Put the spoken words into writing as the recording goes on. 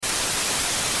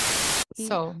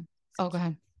So, So go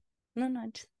ahead.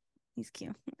 no, he's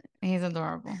cute. He's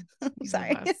adorable. He's the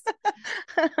Sorry. best.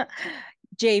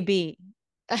 JB,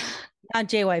 not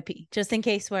JYP, just in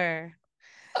case where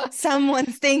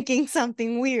someone's thinking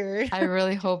something weird. I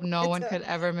really hope no It's one could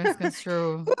ever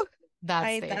misconstrue that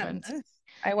I that statement.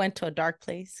 I went to a dark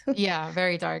place. Yeah,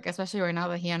 very dark, especially right now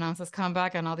that he announced his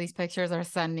comeback and all these pictures are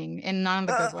sending in not in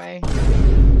the good way.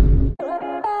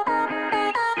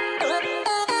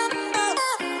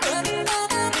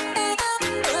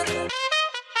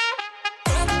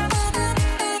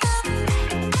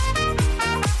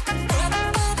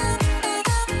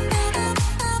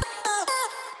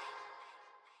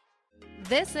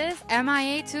 This is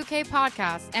MIA 2K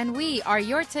Podcast, and we are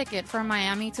your ticket from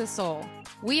Miami to Seoul.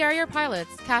 We are your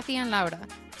pilots, Kathy and Laura,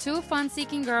 two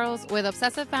fun-seeking girls with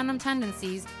obsessive fandom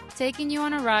tendencies, taking you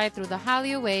on a ride through the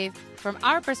Hallyu wave from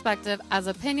our perspective as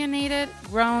opinionated,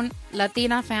 grown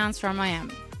Latina fans from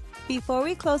Miami. Before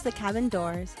we close the cabin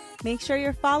doors, make sure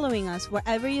you're following us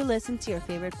wherever you listen to your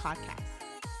favorite podcast.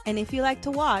 And if you like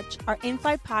to watch, our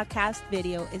in-flight podcast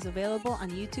video is available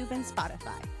on YouTube and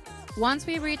Spotify. Once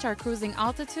we reach our cruising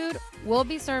altitude, we'll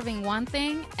be serving one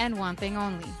thing and one thing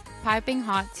only, piping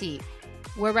hot tea.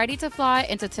 We're ready to fly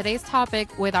into today's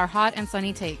topic with our hot and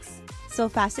sunny takes. So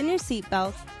fasten your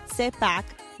seatbelts, sit back,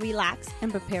 relax,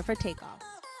 and prepare for takeoff.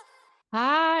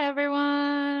 Hi,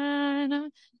 everyone.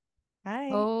 Hi.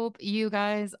 Hope you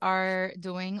guys are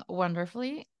doing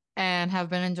wonderfully and have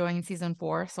been enjoying season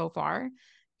 4 so far.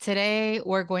 Today,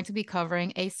 we're going to be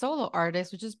covering a solo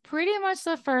artist, which is pretty much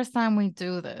the first time we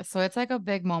do this. So it's like a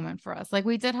big moment for us. Like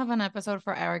we did have an episode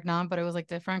for Eric Nam, but it was like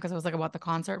different because it was like about the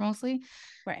concert mostly.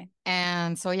 Right.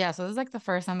 And so, yeah, so this is like the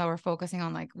first time that we're focusing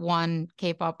on like one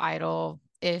K-pop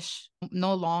idol-ish,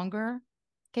 no longer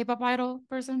K-pop idol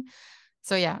person.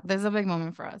 So yeah, this is a big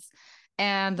moment for us.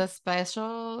 And the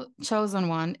special chosen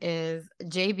one is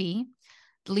JB,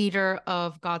 leader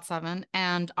of GOT7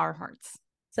 and Our Hearts.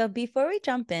 So before we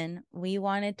jump in, we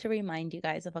wanted to remind you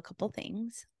guys of a couple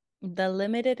things. The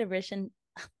limited edition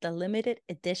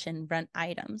run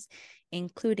items,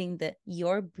 including the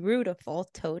Your Beautiful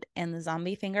tote and the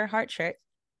zombie finger heart shirt.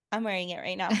 I'm wearing it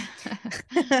right now.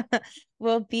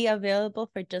 Will be available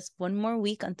for just one more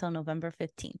week until November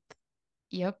 15th.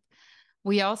 Yep.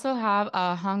 We also have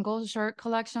a Hangul shirt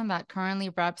collection that currently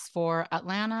reps for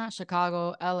Atlanta,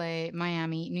 Chicago, LA,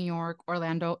 Miami, New York,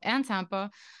 Orlando, and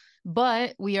Tampa.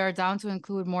 But we are down to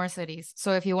include more cities.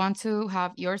 So if you want to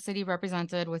have your city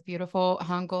represented with beautiful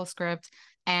Hangul script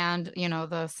and, you know,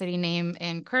 the city name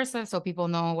in cursive so people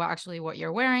know what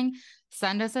you're wearing,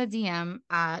 send us a DM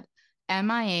at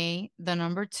MIA, the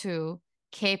number 2,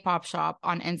 K-pop shop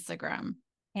on Instagram.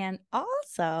 And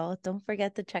also, don't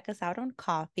forget to check us out on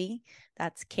Coffee.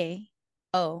 That's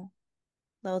KO,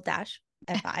 little dash,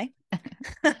 FI.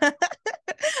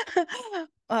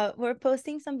 We're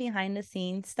posting some behind the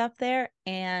scenes stuff there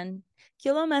and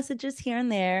kilo messages here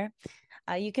and there.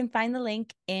 You can find the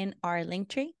link in our link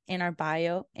tree, in our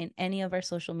bio, in any of our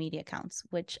social media accounts,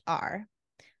 which are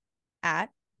at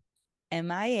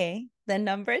MIA, the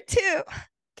number 2,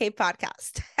 K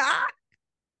podcast.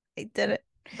 I did it.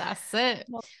 That's it.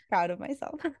 I'm proud of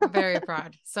myself. Very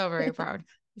proud. So very proud.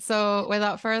 So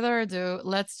without further ado,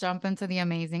 let's jump into the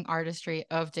amazing artistry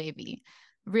of JB.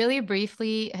 Really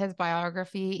briefly, his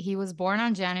biography, he was born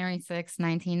on January 6,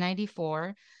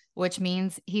 1994, which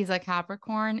means he's a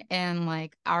Capricorn in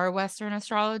like our Western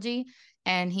astrology,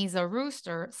 and he's a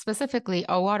rooster, specifically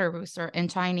a water rooster in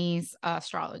Chinese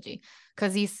astrology,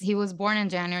 because he was born in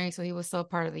January, so he was still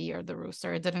part of the year, the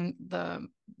rooster. It didn't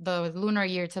the lunar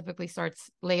year typically starts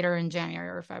later in January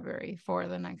or February for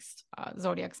the next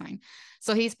zodiac sign.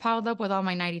 So he's piled up with all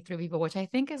my 93 people, which I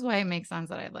think is why it makes sense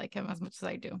that I like him as much as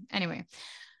I do. Anyway,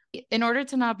 in order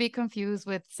to not be confused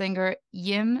with singer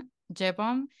Yim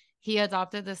Jebom, he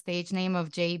adopted the stage name of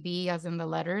JB, as in the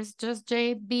letters, just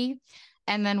JB.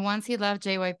 And then once he left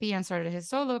JYP and started his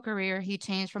solo career, he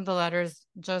changed from the letters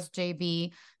just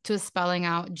JB to spelling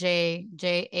out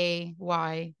JayB.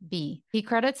 He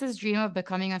credits his dream of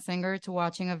becoming a singer to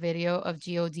watching a video of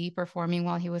GOD performing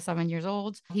while he was 7 years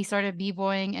old. He started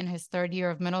b-boying in his 3rd year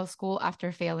of middle school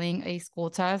after failing a school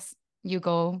test. You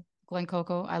go, Glen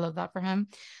Coco. I love that for him.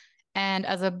 And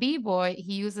as a b-boy,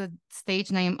 he used a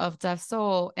stage name of Def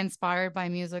Soul, inspired by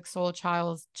Music Soul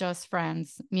Child's Just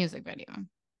Friends music video.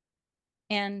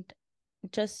 And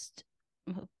just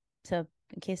to,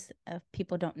 in case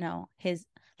people don't know, his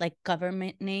like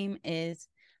government name is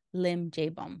Lim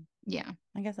Jaebom. Yeah.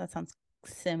 I guess that sounds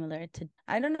similar to,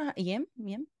 I don't know, Yim?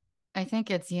 I think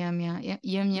it's Yim, yeah.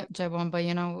 Yim Jaebom, but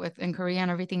you know, in Korean,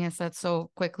 everything is said so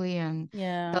quickly and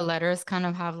the letters kind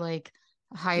of have like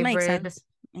hybrid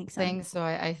Makes thing. sense. So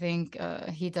I think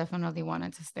he definitely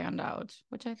wanted to stand out,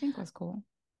 which I think was cool.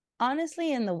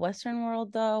 Honestly, in the Western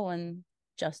world, though, when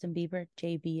Justin Bieber,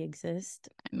 JB exists,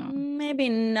 I know. maybe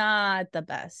not the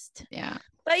best. Yeah,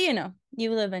 But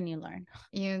you live and you learn.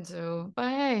 you do. But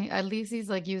hey, at least he's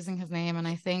like using his name. And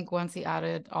I think once he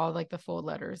added all like the full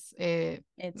letters, it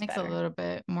It's makes a better. little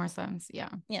bit more sense. Yeah.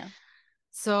 Yeah.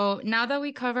 So now that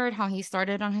we covered how he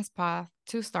started on his path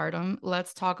to stardom,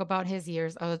 let's talk about his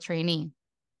years as a trainee.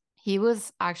 He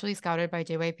was actually scouted by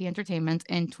JYP Entertainment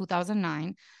in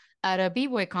 2009 at a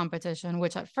b-boy competition,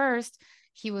 which at first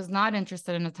he was not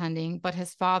interested in attending, but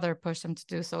his father pushed him to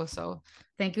do so. So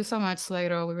thank you so much,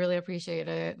 Suegro. We really appreciate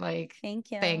it. Like,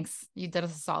 Thank you. thanks. You did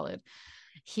us a solid.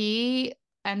 He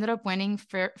ended up winning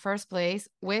first place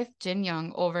with Jin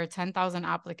Young over 10,000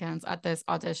 applicants at this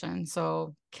audition.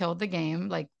 So killed the game.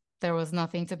 Like, there was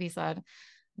nothing to be said.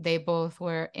 They both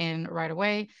were in right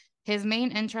away. His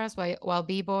main interests while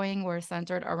b-boying were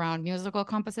centered around musical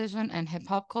composition and hip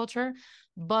hop culture.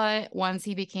 But once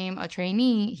he became a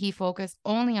trainee, he focused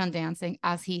only on dancing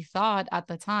as he thought at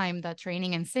the time that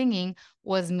training and singing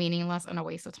was meaningless and a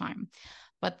waste of time.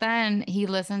 But then he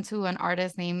listened to an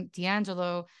artist named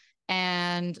D'Angelo,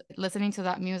 and listening to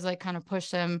that music kind of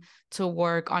pushed him to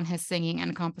work on his singing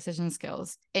and composition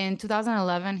skills. In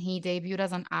 2011, he debuted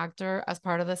as an actor as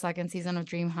part of the second season of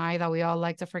Dream High that we all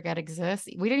like to forget exists.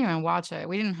 We didn't even watch it.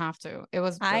 We didn't have to. It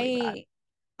was really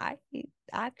bad. I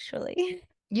actually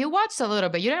You watched a little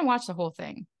bit. You didn't watch the whole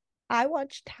thing. I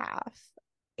watched half.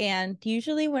 And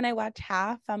usually when I watch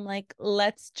half, I'm like,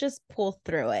 let's just pull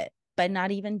through it. But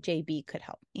not even JB could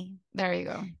help me. There you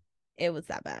go. It was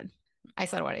that bad. I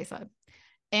said what I said.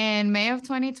 In May of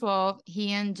 2012,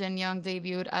 he and Jin Young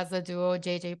debuted as the duo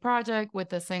JJ Project with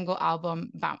the single album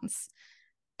Bounce.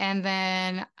 And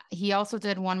then he also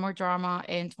did one more drama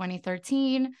in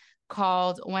 2013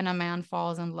 called When a Man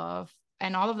Falls in Love.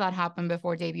 And all of that happened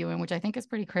before debuting, which I think is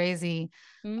pretty crazy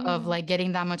of like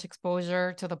getting that much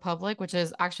exposure to the public, which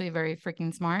is actually very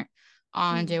freaking smart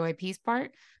on JYP's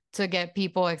part to get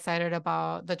people excited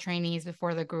about the trainees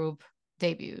before the group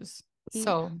debuts.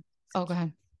 So, oh, go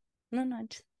ahead. No,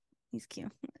 he's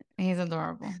cute. He's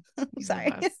adorable. He's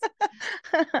Sorry.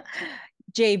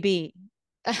 JB,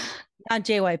 not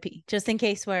JYP, just in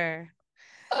case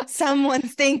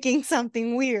someone's thinking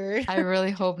something weird. I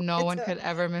really hope no one could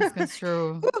ever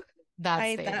misconstrue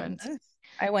that statement.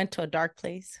 I went to a dark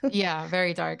place. Yeah,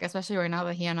 very dark, especially right now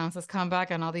that he announced his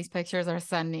comeback and all these pictures are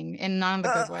sending in not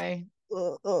the good way.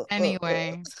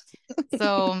 Anyway,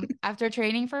 so after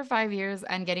training for 5 years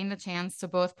and getting the chance to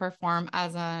both perform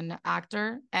as an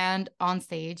actor and on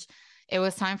stage, it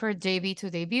was time for JB to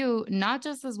debut, not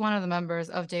just as one of the members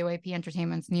of JYP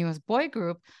Entertainment's newest boy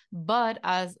group, but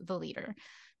as the leader.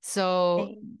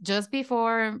 So just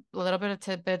before, a little bit of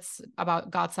tidbits about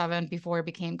GOT7 before it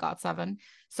became GOT7.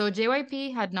 So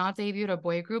JYP had not debuted a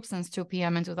boy group since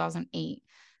 2PM in 2008.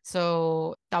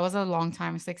 So that was a long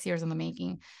time, 6 years in the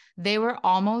making. They were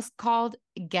almost called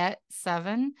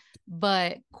GET7,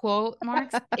 but quote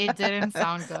marks, it didn't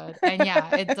sound good. And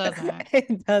yeah, it doesn't.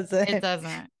 It doesn't. It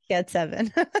doesn't.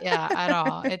 GOT7. Yeah, at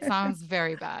all. It sounds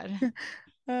very bad.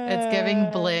 It's giving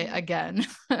blit again.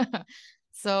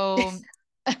 So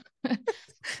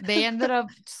they ended up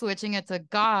switching it to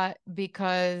God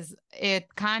because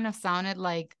it kind of sounded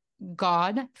like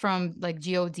God from like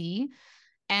God.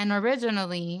 And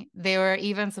originally, they were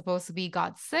even supposed to be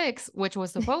GOT6, which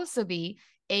was supposed to be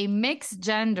a mixed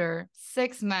gender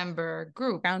 6-member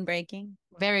group. Groundbreaking.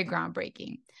 Very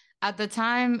groundbreaking. At the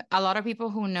time, a lot of people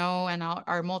who know and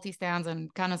are multi-stands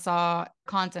and kind of saw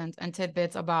content and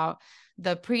tidbits about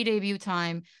the pre-debut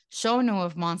time, Show knew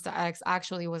of Monsta X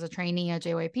actually was a trainee at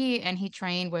JYP and he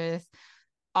trained with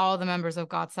all the members of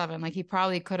GOT7. Like he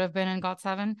probably could have been in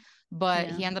GOT7, but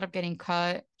he ended up getting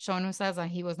cut. Shonu says that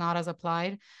he was not as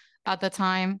applied at the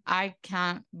time. I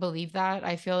can't believe that.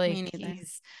 I feel like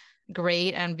he's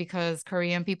great. And because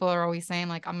Korean people are always saying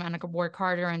like, I'm going to work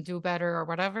harder and do better or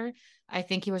whatever, I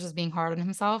think he was just being hard on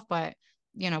himself. But,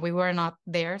 we were not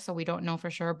there, so we don't know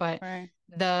for sure. But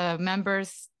the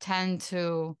members tend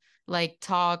to like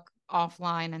talk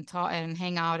offline and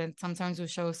hang out and sometimes do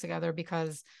shows together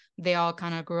because they all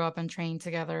kind of grew up and trained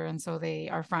together, and so they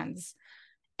are friends.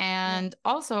 And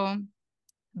also,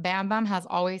 Bam Bam has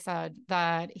always said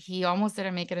that he almost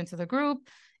didn't make it into the group.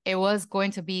 It was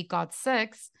going to be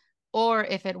GOT6, or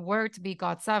if it were to be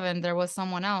GOT7, there was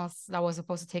someone else that was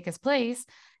supposed to take his place.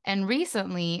 And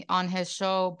recently on his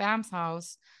show, Bam's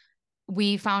House,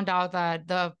 we found out that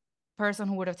the person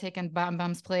who would have taken Bam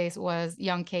Bam's place was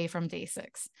Young K from Day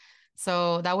 6.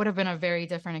 So that would have been a very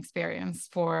different experience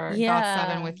for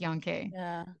GOT7 with Young K.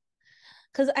 Yeah.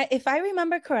 Because if I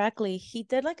remember correctly, he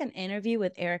did like an interview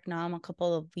with Eric Nam a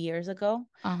couple of years ago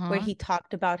where Uh-huh. he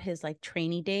talked about his like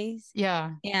trainee days.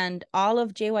 Yeah. And all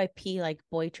of JYP like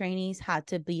boy trainees had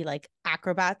to be like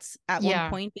acrobats at one Yeah.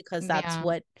 point because that's Yeah.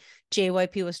 what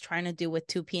JYP was trying to do with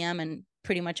 2PM and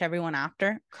pretty much everyone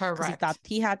after because he thought Correct.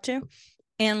 he had to.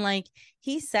 And like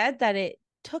he said that it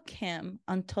took him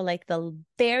until like the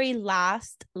very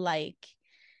last like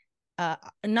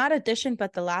not audition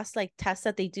but the last like test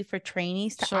that they do for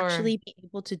trainees to Sure. actually be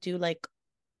able to do like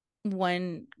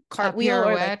one A cartwheel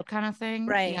or like pirouette kind of thing.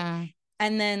 right. Yeah.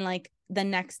 And then like the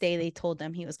next day they told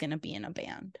him he was going to be in a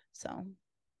band. So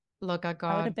Look at that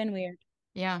would have God. been weird.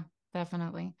 Yeah,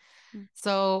 definitely. Mm.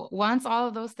 So once all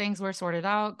of those things were sorted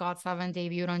out, GOT7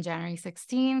 debuted on January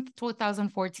 16th,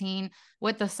 2014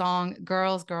 with the song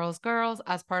Girls, Girls, Girls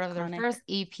as part of their Iconic. first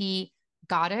EP,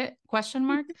 Got It, question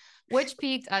mark, which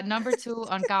peaked at number 2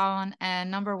 on Gaon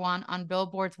and number 1 on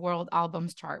Billboard's World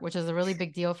Albums chart, which is a really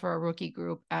big deal for a rookie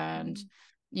group. And,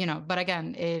 Mm. but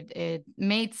again, it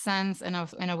made sense in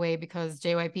a way because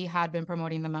JYP had been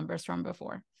promoting the members from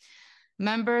before.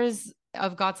 Members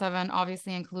of GOT7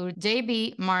 obviously include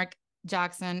JB, Mark,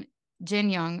 Jackson, Jin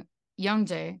Young, Young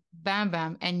Jae, Bam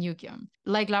Bam, and Yukyung.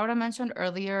 Like Laura mentioned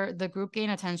earlier, the group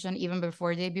gained attention even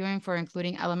before debuting for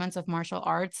including elements of martial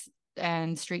arts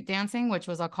and street dancing, which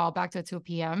was a callback to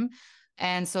 2PM.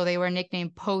 And so they were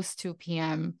nicknamed post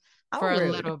 2PM How for a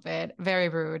rude. little bit. Very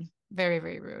rude. Very,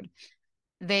 very rude.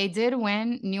 They did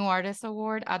win New Artist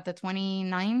Award at the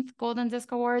 29th Golden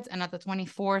Disc Awards and at the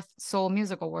 24th Soul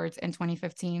Music Awards in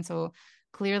 2015. So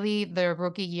clearly their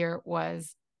rookie year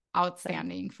was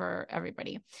outstanding for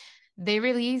everybody. They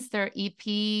released their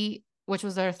EP, which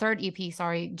was their third EP,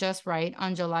 sorry, Just Right,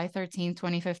 on July 13th,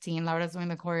 2015. Laura's doing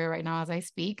the choreo right now as I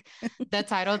speak. The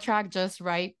title track, Just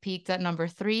Right, peaked at number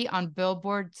 3 on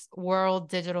Billboard's World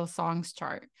Digital Songs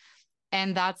chart.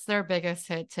 And that's their biggest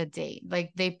hit to date.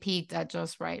 Like they peaked at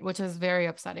Just Right, which is very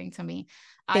upsetting to me.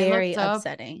 I Very looked up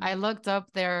upsetting. I looked up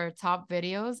their top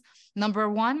videos. Number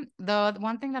one, the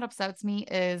one thing that upsets me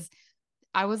is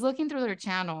I was looking through their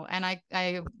channel and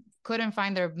I couldn't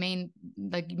find their main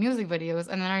like music videos.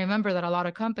 And then I remember that a lot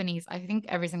of companies, I think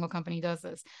every single company does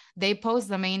this, they post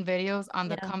the main videos on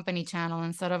the Yeah. company channel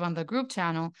instead of on the group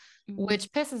channel, Mm-hmm.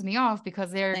 which pisses me off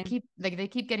because Same. they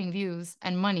keep getting views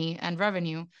and money and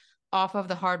revenue off of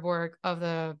the hard work of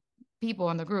the people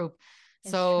in the group.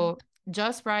 It's true. So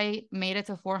Just Right made it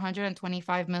to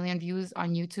 425 million views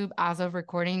on YouTube as of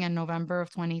recording in November of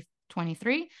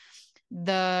 2023.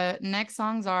 The next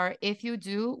songs are If You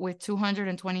Do with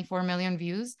 224 million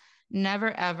views,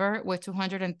 Never Ever with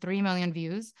 203 million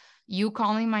views, You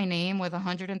Calling My Name with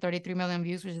 133 million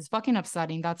views, which is fucking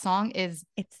upsetting. That song is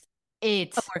It's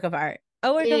it. a work of art.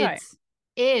 A work of It. art.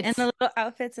 And It. the little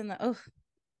outfits and the oh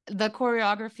The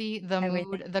choreography, the mood,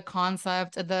 everything. the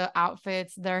concept, the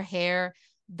outfits, their hair.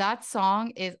 That song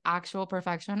is actual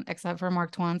perfection, except for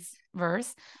Mark Twain's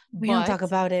verse. We don't But talk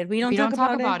about it. We don't we talk don't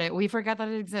talk about it. about it. We forget that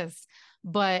it exists.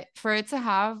 But for it to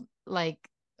have like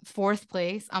fourth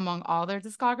place among all their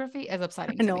discography is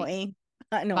upsetting to me. Annoying.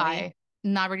 Annoying. Bye.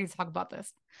 Not ready to talk about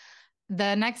this.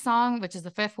 The next song, which is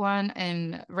the fifth one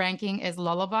in ranking, is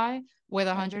Lullaby with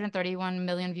 131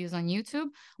 million views on YouTube,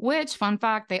 which, fun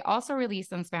fact, they also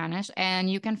released in Spanish. And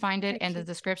you can find it They're in the cute.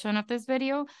 description of this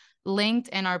video, linked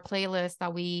in our playlist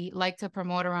that we like to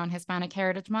promote around Hispanic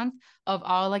Heritage Month of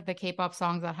all like the K-pop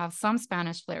songs that have some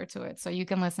Spanish flair to it. So you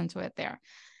can listen to it there.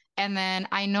 And then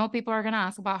I know people are going to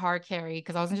ask about Hard Carry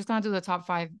because I wasn't just going to do the top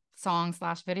 5 songs /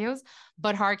 videos,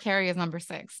 but Hard Carry is number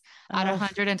 6 at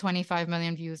 125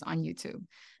 million views on YouTube.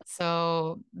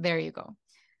 So there you go.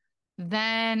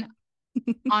 Then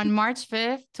on March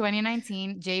 5th,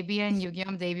 2019, JB and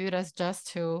Yugyeom debuted as Just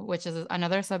Two, which is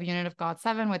another subunit of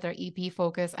GOT7 with their EP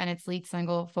Focus and its lead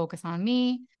single Focus on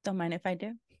Me. Don't mind if I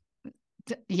do.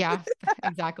 Yeah,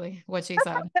 exactly what she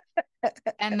said.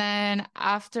 And then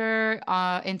after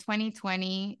in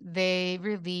 2020, they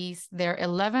released their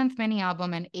 11th mini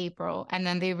album in April. And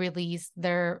then they released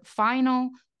their final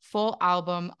full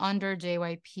album under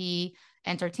JYP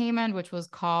Entertainment, which was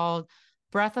called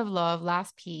Breath of Love,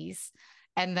 Last Piece.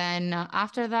 And then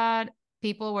after that,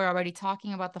 people were already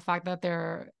talking about the fact that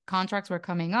their contracts were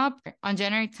coming up. On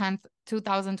January 10th,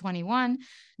 2021,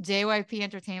 JYP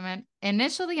Entertainment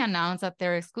initially announced that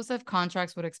their exclusive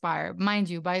contracts would expire. Mind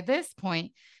you, by this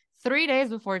point, 3 days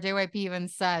before JYP even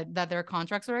said that their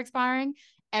contracts were expiring,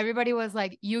 everybody was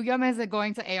like, Yugyeom is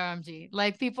going to AOMG.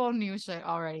 Like people knew shit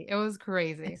already. It was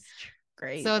crazy. It's true.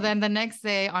 crazy. So then the next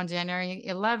day, on January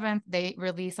 11th, they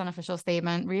released an official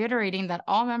statement reiterating that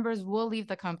all members will leave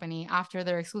the company after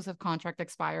their exclusive contract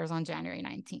expires on January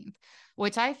 19th,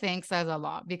 which I think says a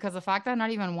lot, because the fact that not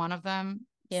even one of them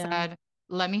said,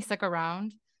 let me stick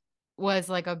around, was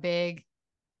like a big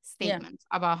statement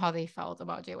about how they felt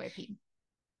about JYP.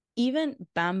 Even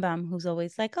Bam Bam, who's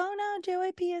always like, oh no,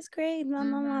 JYP is great, blah,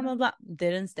 blah, blah, blah, blah,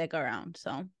 didn't stick around.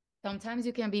 So sometimes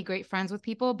you can be great friends with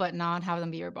people, but not have them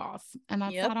be your boss. And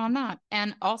that's not on that.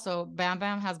 And also, Bam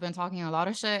Bam has been talking a lot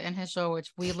of shit in his show,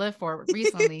 which we live for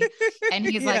recently. And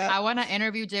he's like, I want to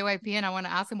interview JYP and I want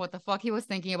to ask him what the fuck he was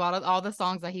thinking about all the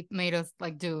songs that he made us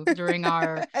like do during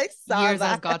our years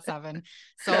as GOT7.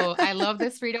 So I love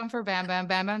this freedom for Bam Bam.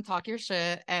 Bam Bam, talk your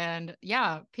shit. And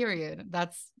yeah, period.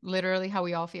 That's literally how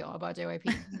we all feel about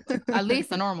JYP. At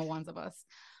least the normal ones of us.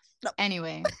 No.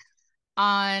 Anyway.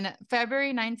 On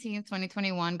February 19th,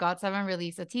 2021, GOT7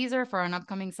 released a teaser for an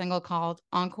upcoming single called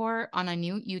Encore on a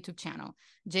new YouTube channel.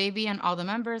 JB and all the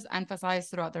members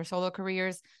emphasized throughout their solo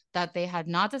careers that they had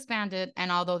not disbanded, and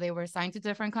although they were signed to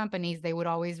different companies, they would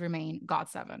always remain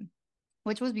GOT7,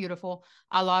 which was beautiful.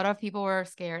 A lot of people were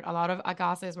scared. A lot of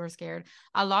Agases were scared.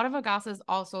 A lot of Agases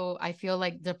also, I feel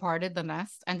like, departed the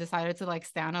nest and decided to like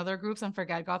stan other groups and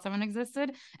forget GOT7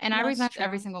 existed. And I respect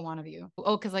every single one of you.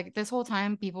 Oh, because like this whole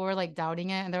time people were like doubting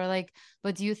it and they were like,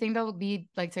 but do you think they'll be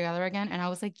like together again? And I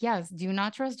was like, yes. Do you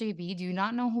not trust JB? Do you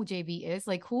not know who JB is?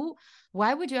 Like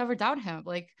why would you ever doubt him?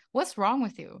 Like, what's wrong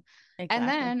with you? Exactly. And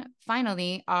then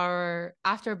finally,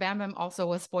 after Bam Bam also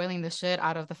was spoiling the shit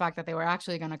out of the fact that they were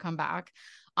actually going to come back,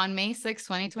 on May 6,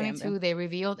 2022, Bam Bam. They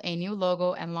revealed a new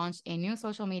logo and launched a new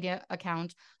social media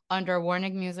account under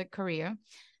Warning Music Korea.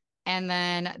 And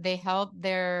then they held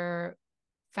their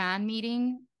fan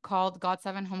meeting called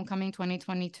GOT7 Homecoming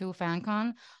 2022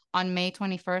 FanCon on May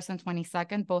 21st and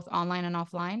 22nd, both online and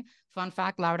offline. Fun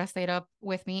fact, Laura stayed up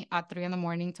with me at 3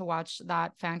 a.m. to watch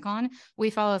that FanCon. We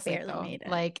fell asleep though.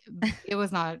 Like it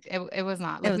was not. It was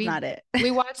not. Like it was not it.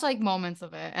 We watched like moments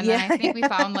of it, and then I think we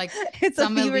found like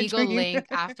some illegal link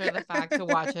after the fact to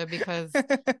watch it because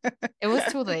it was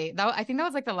too late. I think that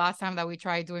was like the last time that we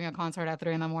tried doing a concert at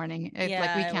 3 a.m. It's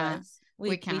like we can't.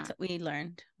 We can't. We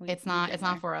learned. It's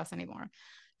not for us anymore.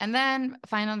 And then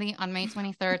finally, on May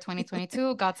 23rd,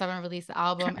 2022, GOT7 released the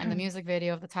album and the music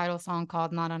video of the title song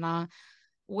called Na Na Na,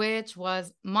 which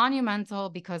was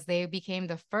monumental because they became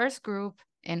the first group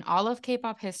in all of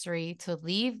K-pop history to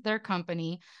leave their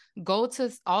company, go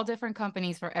to all different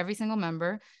companies for every single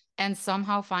member, and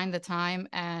somehow find the time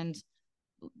and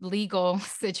legal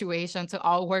situation to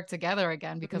all work together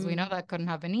again, because we know that couldn't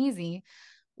have been easy,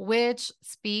 which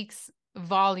speaks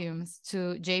volumes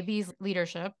to JB's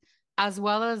leadership, as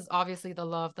well as obviously the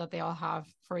love that they all have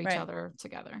for each other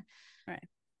together. Right.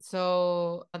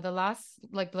 So the last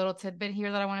like little tidbit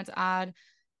here that I wanted to add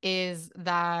is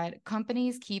that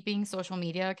companies keeping social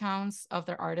media accounts of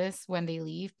their artists when they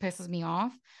leave pisses me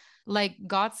off. Like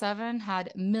GOT7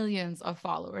 had millions of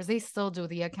followers. They still do.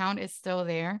 The account is still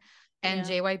there. And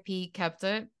JYP kept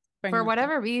it for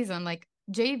whatever reason. Like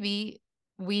JB,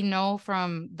 we know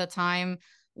from the time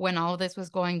when all this was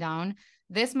going down,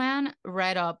 this man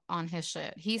read up on his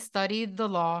shit. He studied the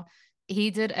law.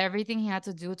 He did everything he had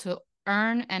to do to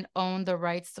earn and own the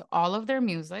rights to all of their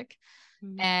music,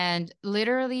 and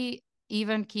literally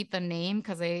even keep the name,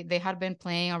 because they had been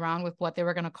playing around with what they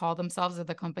were going to call themselves if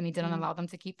the company didn't allow them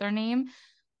to keep their name.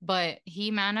 But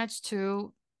he managed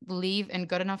to leave in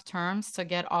good enough terms to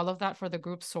get all of that for the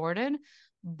group sorted.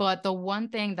 But the one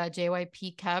thing that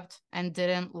JYP kept and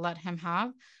didn't let him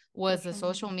have was the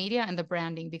social media and the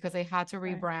branding, because they had to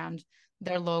rebrand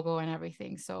their logo and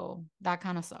everything. So that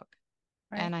kind of sucked.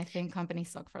 And I think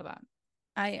companies suck for that.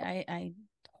 I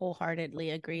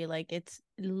wholeheartedly agree. Like, it's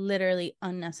literally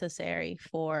unnecessary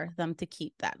for them to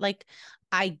keep that. Like,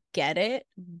 I get it,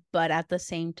 but at the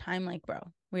same time, like, bro,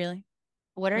 really?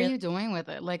 What are you doing with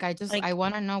it? Like, I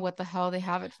want to know what the hell they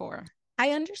have it for.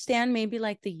 I understand maybe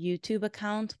like the YouTube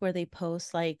account where they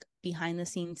post like behind the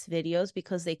scenes videos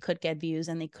because they could get views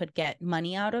and they could get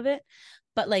money out of it.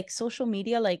 But like social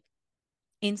media, like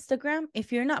Instagram,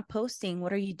 if you're not posting,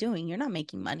 what are you doing? You're not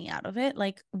making money out of it.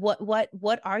 Like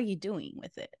what are you doing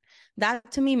with it?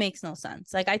 That to me makes no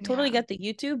sense. Like, I totally get the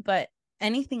YouTube, but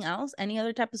anything else, any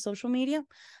other type of social media,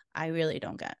 I really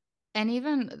don't get. And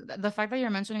even the fact that you're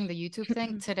mentioning the YouTube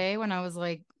thing today, when I was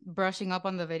like brushing up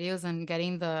on the videos and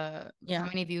getting how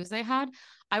many views they had,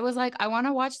 I was like, I want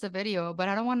to watch the video, but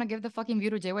I don't want to give the fucking view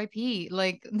to JYP.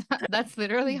 Like that's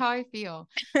literally how I feel.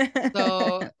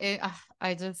 So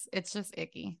it's just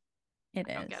icky. I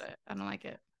don't get it. I don't like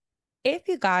it. If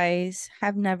you guys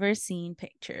have never seen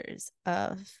pictures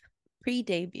of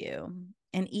pre-debut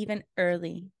and even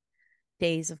early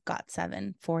days of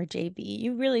GOT7 for JB.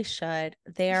 You really should.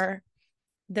 They're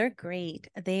great.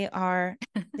 They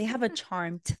have a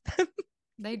charm to them.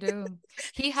 They do.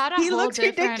 He had a He whole looks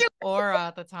different ridiculous. aura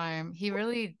at the time. He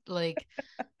really like,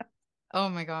 oh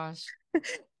my gosh.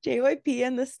 JYP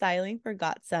and the styling for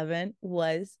GOT7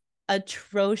 was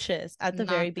atrocious at the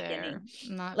very Not there.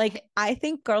 beginning. Not Like, I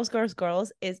think Girls, Girls,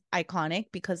 Girls is iconic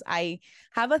because I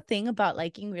have a thing about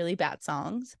liking really bad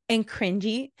songs and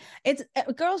cringy. It's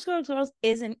Girls, Girls, Girls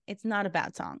it's not a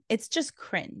bad song. It's just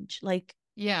cringe, like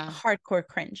yeah. hardcore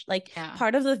cringe. Like Yeah.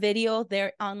 part of the video,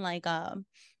 they're on like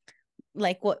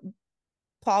what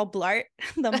Paul Blart,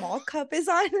 the mall cup is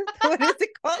on. What is it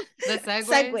called? The segways.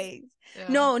 Segways. Yeah.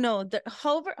 No, the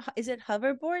is it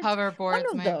hoverboards? One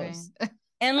Hoverboards, of maybe. those.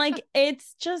 And like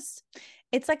it's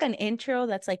like an intro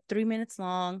that's like 3 minutes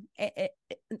long.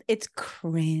 It's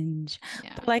cringe.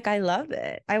 Yeah. But like I love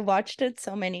it. I watched it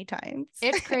so many times.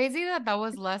 It's crazy that that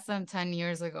was less than 10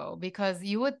 years ago, because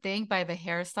you would think by the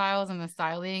hairstyles and the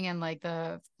styling and like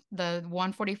the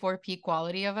 144p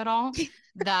quality of it all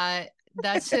that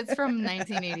that shit's from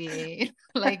 1988.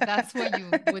 Like that's what you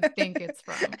would think it's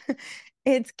from.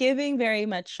 It's giving very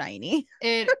much shiny.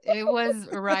 It was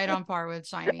right on par with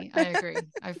Shiny. I agree.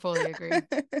 I fully agree.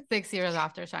 6 years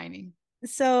after Shiny.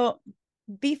 So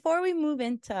before we move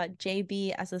into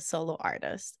JB as a solo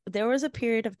artist, there was a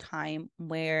period of time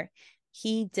where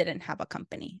he didn't have a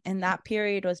company. And that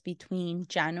period was between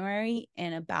January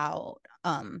and about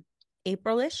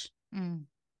April-ish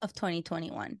of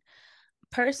 2021.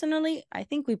 Personally, I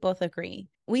think we both agree.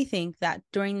 We think that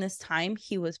during this time,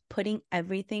 he was putting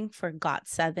everything for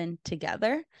GOT7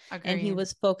 together. Agreed. And he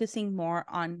was focusing more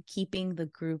on keeping the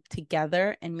group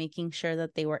together and making sure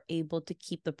that they were able to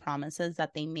keep the promises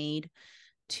that they made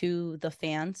to the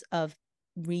fans of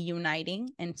reuniting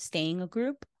and staying a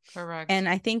group. Correct. And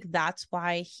I think that's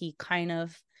why he kind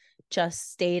of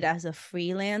just stayed as a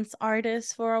freelance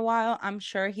artist for a while. I'm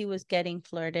sure he was getting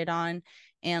flirted on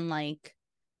and like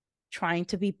trying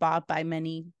to be bought by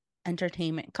many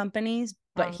entertainment companies,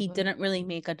 but he didn't really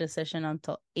make a decision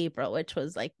until April, which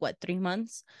was like 3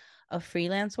 months of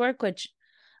freelance work, which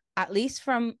at least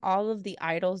from all of the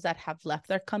idols that have left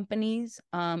their companies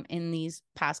in these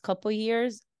past couple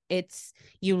years, it's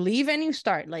you leave and you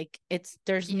start. Like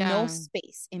there's no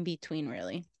space in between,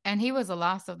 really. And he was the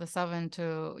last of the 7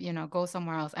 to, go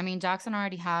somewhere else. I mean, Jackson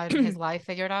already had his life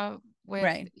figured out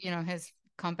with, his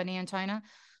company in China.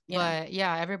 Yeah. But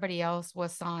yeah, everybody else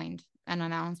was signed and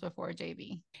announced before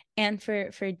JB. And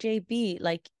for JB,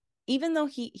 like, even though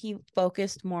he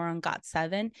focused more on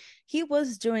GOT7, he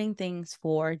was doing things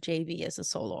for JB as a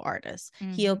solo artist.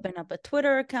 He opened up a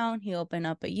Twitter account. He opened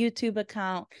up a YouTube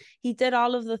account. He did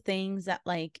all of the things that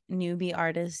like newbie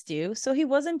artists do. So he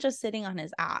wasn't just sitting on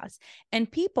his ass.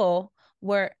 And people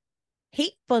were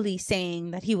hatefully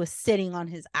saying that he was sitting on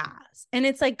his ass. And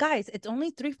it's like, guys, it's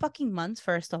only 3 fucking months,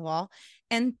 first of all.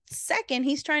 And second,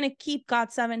 he's trying to keep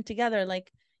GOT7 together.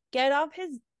 Like, get off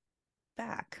his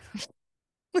back.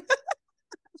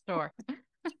 Sure.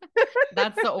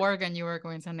 That's the organ you were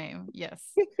going to name. Yes.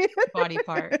 Body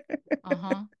part.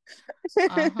 Uh-huh.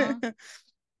 Uh-huh.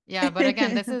 Yeah, but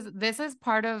again, this is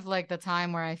part of like the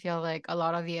time where I feel like a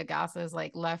lot of the Agassiz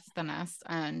like left the nest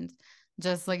and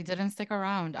just like didn't stick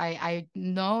around. I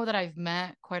know that I've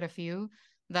met quite a few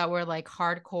that were like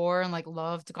hardcore and like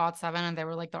loved GOT7 and they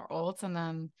were like their ults, and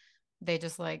then they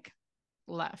just like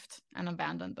left and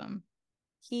abandoned them.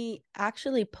 He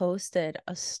actually posted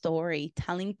a story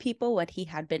telling people what he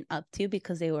had been up to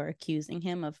because they were accusing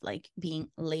him of like being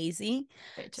lazy.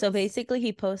 Bitches. So basically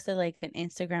he posted like an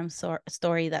Instagram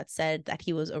story that said that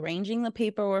he was arranging the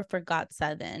paperwork for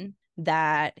GOT7,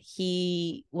 that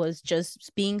he was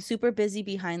just being super busy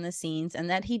behind the scenes, and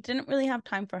that he didn't really have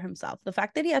time for himself. The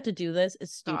fact that he had to do this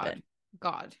is stupid.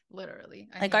 God, literally.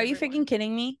 Like, are you freaking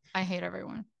kidding me? I hate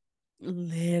everyone.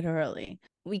 Literally.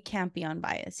 We can't be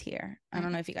unbiased here. I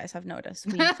don't know if you guys have noticed.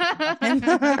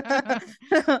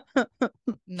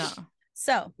 No.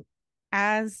 So,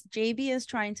 as JB is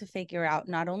trying to figure out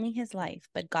not only his life,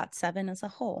 but GOT7 as a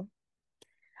whole,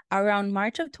 around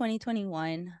March of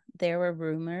 2021, there were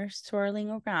rumors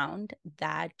swirling around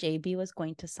that JB was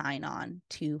going to sign on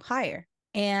to Higher.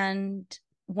 And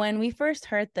when we first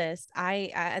heard this,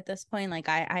 I at this point, like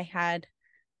I had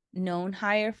known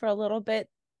Higher for a little bit.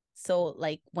 So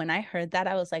like when I heard that,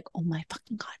 I was like, oh my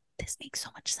fucking God, this makes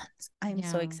so much sense. I'm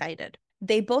so excited.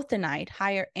 They both denied,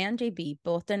 Higher and JB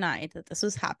both denied that this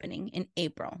was happening in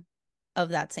April of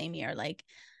that same year. Like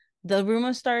the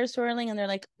rumors started swirling and they're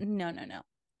like, no,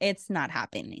 it's not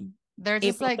happening. They're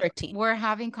just April like, 13th. We're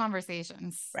having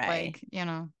conversations. Right.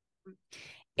 Like,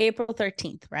 April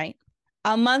 13th, right?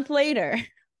 A month later,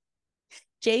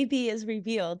 JB is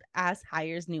revealed as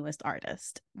Hire's newest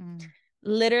artist.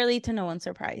 Literally to no one's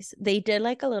surprise. They did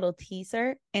like a little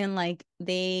teaser, and like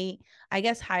I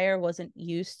guess Hire wasn't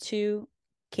used to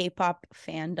K-pop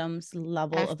fandom's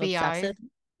level of FBI. obsessive.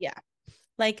 Yeah.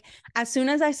 Like as soon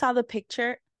as I saw the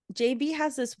picture, JB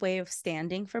has this way of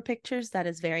standing for pictures that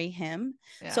is very him.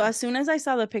 Yeah. So as soon as I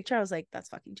saw the picture, I was like, that's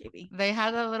fucking JB. They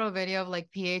had a little video of like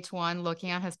PH1 looking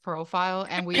at his profile,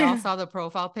 and we all saw the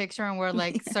profile picture, and we're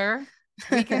like, sir,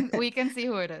 we can see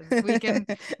who it is.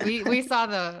 We saw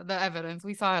the evidence.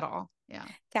 We saw it all. Yeah.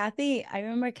 I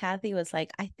remember Kathy was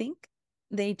like, I think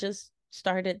they just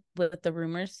started with the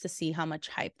rumors to see how much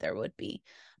hype there would be,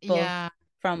 both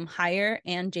from Hire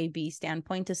and JB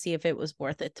standpoint, to see if it was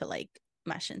worth it to like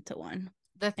mesh into one.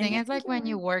 The thing is, like, when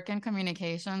you work in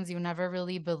communications, you never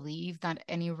really believe that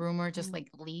any rumor just like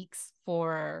leaks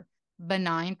for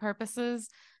benign purposes,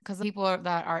 because the people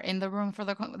that are in the room for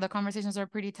the conversations are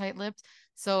pretty tight-lipped.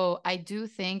 So I do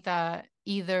think that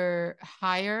either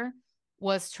Hire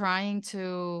was trying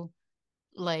to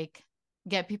like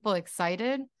get people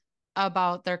excited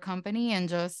about their company and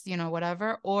just,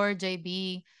 whatever, or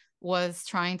JB was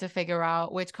trying to figure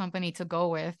out which company to go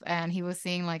with, and he was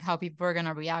seeing like how people were going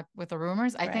to react with the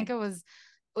rumors. I think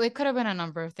it could have been a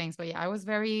number of things, but yeah, I was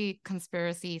very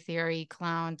conspiracy theory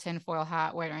clown tinfoil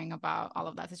hat wearing about all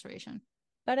of that situation.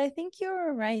 But I think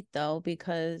you're right though,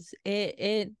 because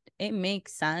it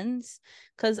makes sense,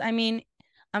 because I mean,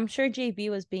 I'm sure JB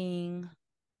was being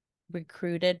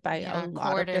recruited by a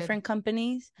lot of different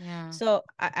companies. So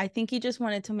I think he just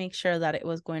wanted to make sure that it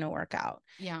was going to work out.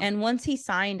 And once he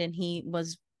signed and he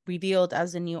was revealed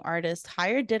as a new artist,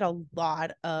 Hire did a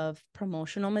lot of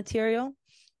promotional material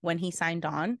when he signed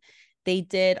on. They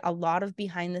did a lot of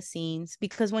behind the scenes,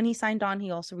 because when he signed on,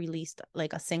 he also released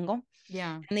like a single.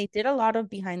 And they did a lot of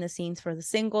behind the scenes for the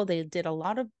single. They did a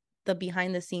lot of the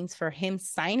behind the scenes for him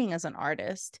signing as an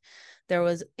artist. There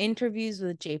was interviews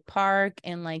with Jay Park,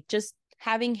 and like just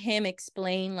having him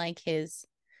explain like his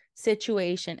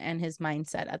situation and his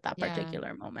mindset at that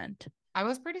particular moment. I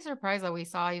was pretty surprised that we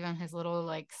saw even his little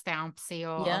like stamp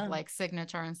seal of like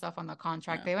signature and stuff on the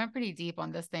contract. They went pretty deep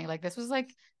on this thing. Like this was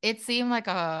like, it seemed like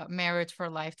a marriage for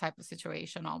life type of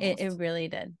situation almost. It really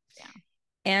did.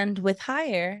 And with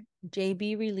Hire,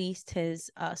 JB released his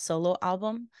solo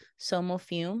album, Somo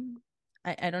Fume.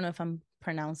 I don't know if I'm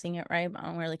pronouncing it right, but I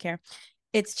don't really care.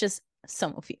 It's just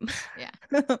Somo Fume.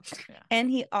 And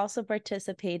he also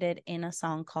participated in a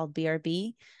song called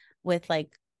BRB with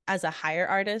like as a Hire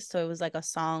artist. So it was like a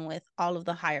song with all of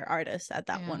the Hire artists at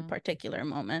that one particular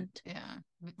moment.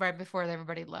 Right before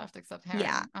everybody left except Harry.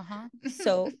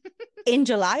 So in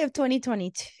July of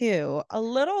 2022, a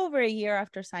little over a year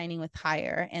after signing with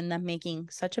Hire and them making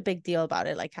such a big deal about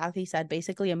it, like Kathy said,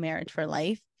 basically a marriage for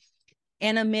life,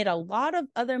 and amid a lot of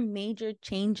other major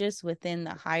changes within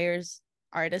the Hire's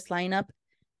artist lineup,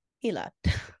 he left.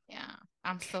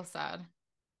 I'm so sad.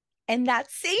 And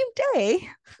that same day,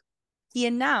 he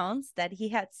announced that he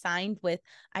had signed with,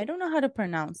 I don't know how to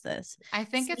pronounce this. I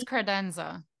think it's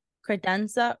Credenza.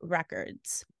 Credenza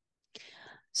Records.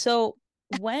 So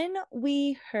when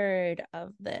we heard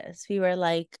of this, we were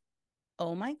like,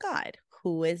 oh my God,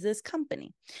 who is this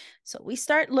company? So we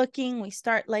start looking, we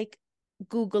start like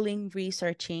Googling,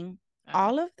 researching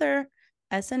all of their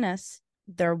SNS,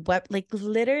 their web, like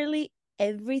literally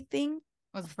everything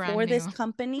was brand for new. This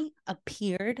company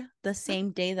appeared the same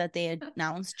day that they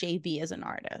announced JB as an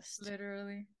artist.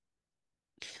 Literally.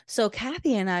 So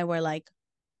Kathy and I were like,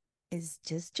 is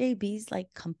just JB's like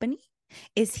company?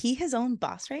 Is he his own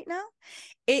boss right now?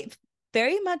 It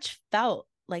very much felt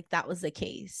like that was the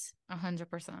case.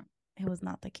 100%. It was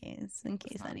not the case, in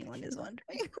case anyone is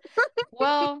wondering.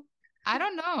 Well, I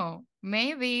don't know.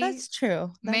 Maybe. That's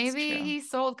true. Maybe he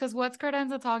sold, because what's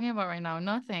Credenza talking about right now?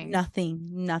 Nothing.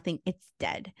 Nothing. It's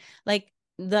dead. Like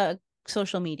the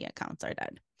social media accounts are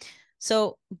dead.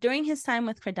 So during his time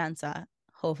with Credenza,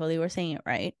 hopefully we're saying it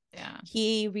right.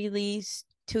 He released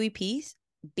 2 EPs,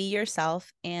 Be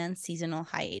Yourself and Seasonal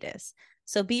Hiatus.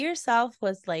 So Be Yourself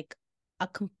was like a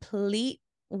complete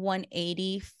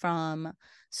 180 from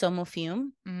Somo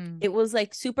Fume. It was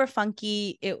like super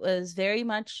funky. It was very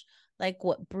much like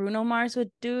what Bruno Mars would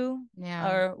do,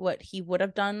 or what he would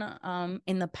have done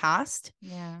in the past.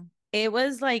 It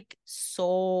was like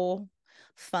soul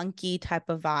funky type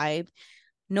of vibe.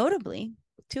 Notably,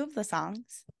 2 of the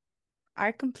songs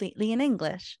are completely in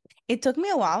English. It took me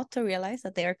a while to realize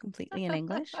that they are completely in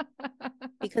English,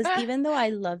 because even though I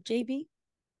love JB,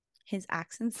 his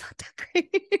accent's not that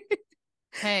great.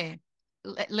 Hey,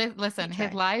 listen,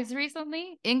 his lives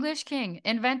recently, English King,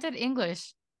 invented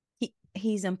English.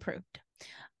 He's improved.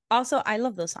 Also, I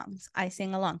love those songs. I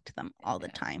sing along to them all the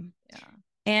Yeah. time. Yeah.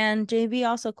 And JB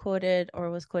also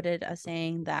was quoted as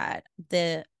saying that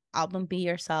the album Be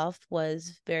Yourself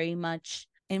was very much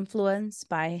influenced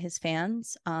by his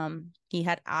fans. He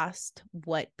had asked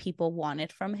what people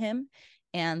wanted from him,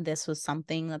 and this was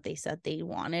something that they said they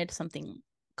wanted, something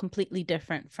completely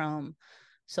different from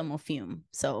Somo Fume.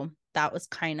 So that was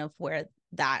kind of where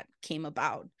that came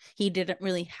about. He didn't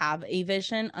really have a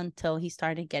vision until he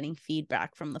started getting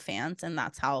feedback from the fans, and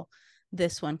that's how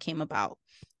this one came about.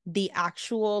 The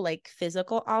actual like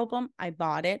physical album, I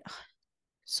bought it.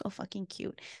 So fucking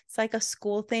cute. It's like a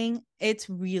school thing. It's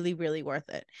really, really worth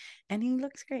it. And he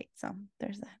looks great. So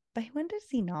there's that. But when does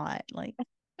he not? Like,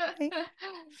 okay.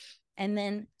 And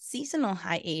then Seasonal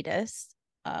Hiatus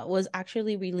was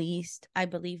actually released, I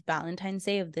believe, Valentine's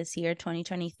Day of this year,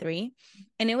 2023.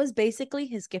 And it was basically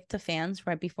his gift to fans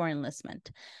right before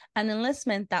enlistment. An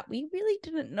enlistment that we really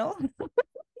didn't know.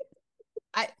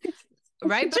 I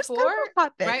right Just before,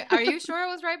 happened. right? Are you sure it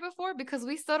was right before? Because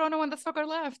we still don't know when the fucker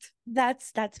left.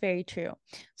 That's very true.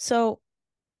 So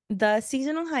the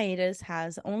Seasonal Hiatus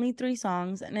has only 3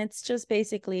 songs, and it's just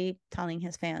basically telling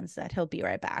his fans that he'll be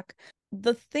right back.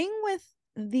 The thing with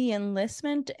the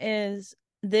enlistment is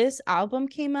this album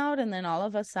came out, and then all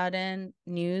of a sudden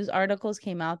news articles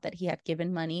came out that he had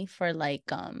given money for like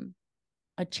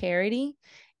a charity,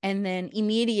 and then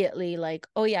immediately like,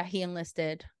 oh yeah, he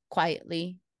enlisted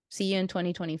quietly. See you in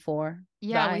 2024.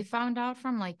 Yeah, we Bye. found out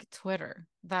from like Twitter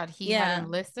that he had Yeah.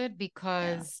 enlisted Yeah.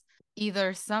 because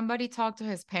either somebody talked to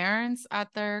his parents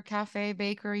at their cafe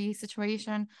bakery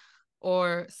situation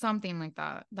or something like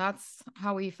that. That's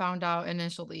how we found out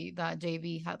initially that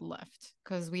JB had left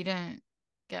because we didn't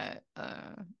get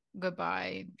a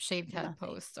goodbye shaved head Nothing.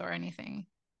 post or anything.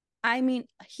 I mean,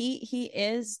 he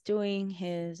is doing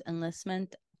his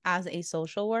enlistment as a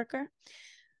social worker.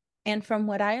 And from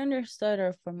what I understood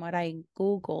or from what I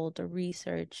Googled or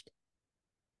researched,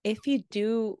 if you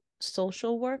do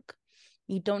social work,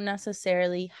 you don't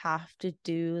necessarily have to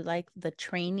do like the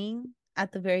training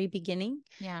at the very beginning.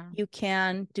 Yeah. You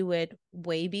can do it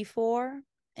way before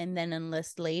and then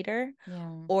enlist later,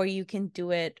 Yeah. or you can do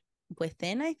it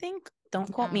within, I think.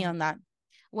 Don't quote me Yeah. on that.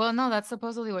 Well, no, that's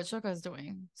supposedly what Shuka's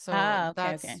doing. So Okay, okay.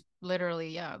 that's literally,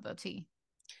 yeah, the T.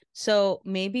 So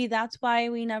maybe that's why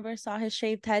we never saw his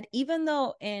shaved head, even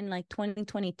though in like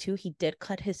 2022 he did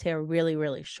cut his hair really,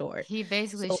 really short. He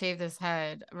basically So shaved his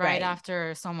head right right.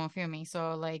 after Somo Fumi.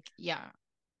 So, like, yeah,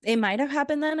 It might have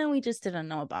happened then and we just didn't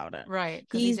know about it. right.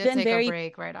 Because he He's did been take a very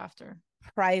break right after.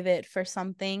 private for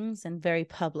some things and very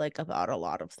public about a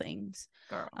lot of things.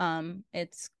 Girl.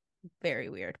 It's very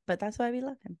weird, but that's why we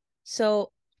love him.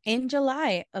 So in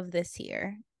July of this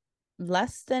year,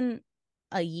 less than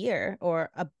a year or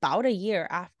about a year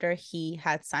after he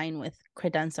had signed with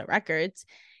Credenza Records,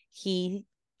 he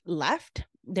left.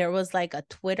 There was like a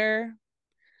Twitter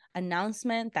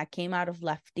announcement that came out of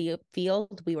left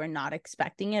field. We were not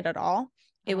expecting it at all.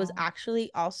 It was Oh.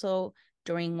 actually also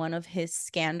during one of his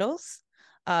scandals.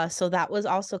 So that was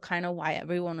also kind of why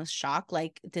everyone was shocked.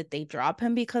 Like, did they drop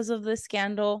him because of this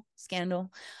scandal,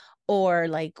 or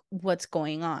like what's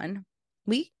going on?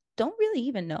 We don't really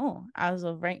even know as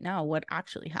of right now what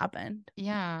actually happened.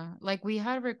 Yeah, like we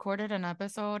had recorded an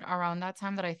episode around that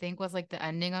time that I think was like the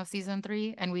ending of season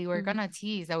 3, and we were gonna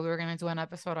tease that we were gonna do an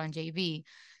episode on JB.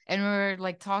 And we were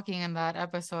like talking in that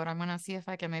episode. I'm gonna see if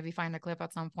I can maybe find a clip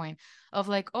at some point of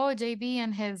like, oh, JB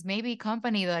and his maybe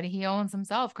company that he owns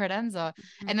himself, Credenza.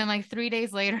 Mm-hmm. And then like 3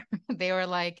 days later, they were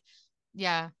like,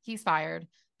 yeah, he's fired,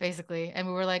 basically. And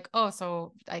we were like, oh,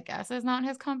 so I guess it's not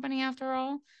his company after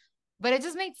all. But it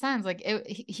just made sense. Like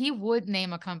he would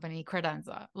name a company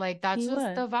Credenza. Like that's He just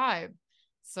would. the vibe. And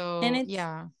So it's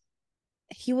yeah,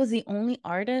 he was the only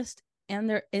artist and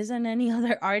there isn't any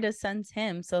other artist since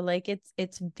him. So like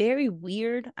it's very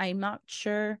weird. I'm not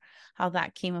sure how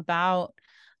that came about.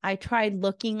 I tried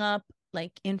looking up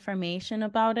like information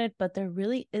about it, but there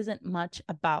really isn't much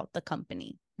about the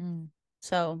company. mm.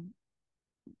 So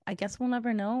I guess we'll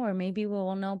never know, or maybe we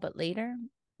will know, but later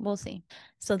we'll see.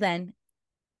 So then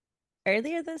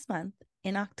earlier this month,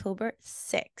 in October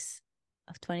 6th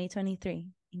of 2023,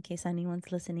 in case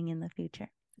anyone's listening in the future,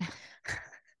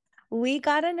 we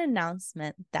got an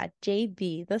announcement that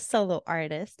JB, the solo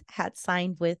artist, had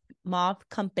signed with Mauve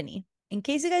Company. In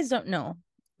case you guys don't know,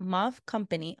 Mauve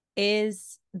Company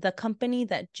is the company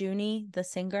that Junie, the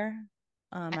singer,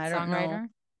 I don't know,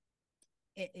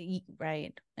 Songwriter.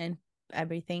 right, and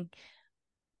everything.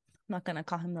 I'm not gonna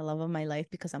call him the love of my life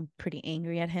because I'm pretty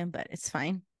angry at him, but it's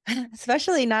fine.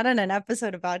 Especially not in an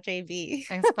episode about JB.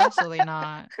 Especially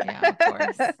not. Yeah, of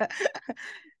course.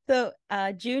 So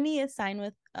Junie is signed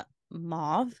with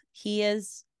Mauve. He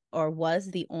is or was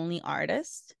the only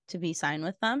artist to be signed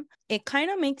with them. It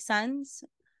kind of makes sense.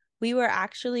 We were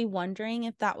actually wondering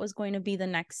if that was going to be the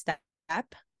next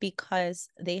step because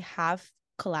they have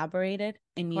collaborated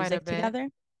in Quite a music bit. together.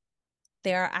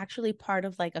 They are actually part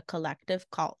of like a collective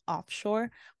called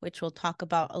Offshore, which we'll talk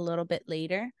about a little bit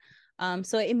later.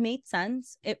 So it made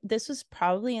sense. This was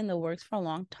probably in the works for a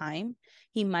long time.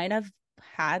 He might have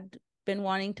had been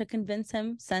wanting to convince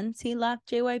him since he left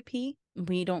JYP.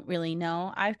 We don't really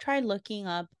know. I've tried looking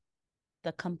up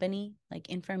the company, like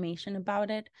information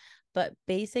about it, but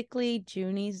basically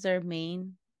Junie's their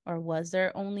main or was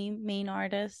their only main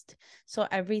artist. So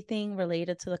everything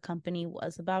related to the company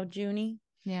was about Junie.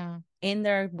 Yeah. In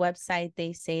their website,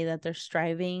 they say that they're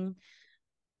striving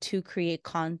to create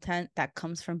content that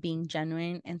comes from being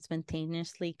genuine and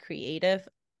spontaneously creative.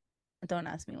 Don't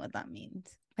ask me what that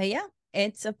means. But yeah,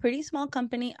 it's a pretty small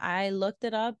company. I looked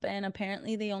it up and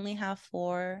apparently they only have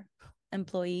 4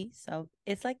 employees. So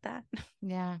it's like that.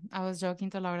 Yeah. I was joking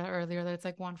to Laura earlier that it's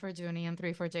like 1 for Junie and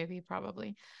 3 for JB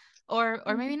probably. Or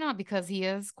maybe not because he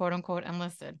is quote unquote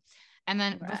enlisted. And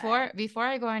then Right. before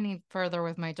I go any further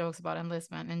with my jokes about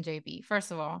enlistment and JB,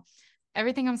 first of all,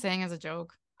 everything I'm saying is a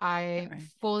joke. I Right.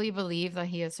 fully believe that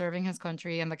he is serving his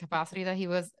country in the capacity that he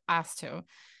was asked to.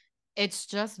 It's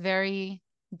just very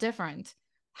different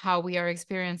how we are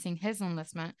experiencing his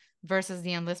enlistment versus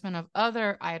the enlistment of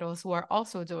other idols who are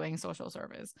also doing social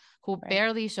service, who Right.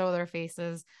 barely show their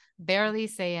faces, barely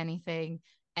say anything.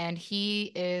 And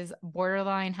he is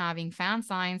borderline having fan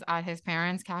signs at his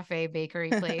parents' cafe bakery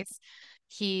place.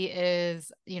 He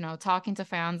is, talking to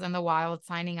fans in the wild,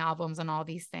 signing albums and all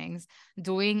these things,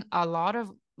 doing a lot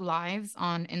of lives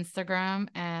on Instagram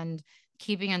and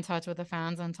keeping in touch with the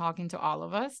fans and talking to all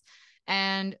of us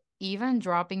and even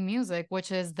dropping music,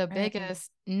 which is the Right.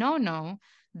 biggest no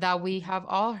that we have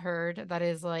all heard that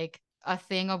is like a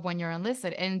thing of when you're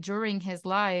enlisted. And during his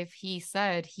life, he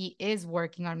said he is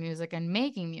working on music and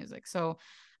making music. So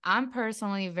I'm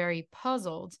personally very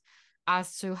puzzled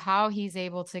as to how he's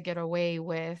able to get away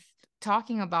with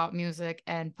talking about music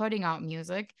and putting out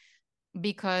music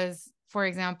because for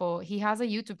example, he has a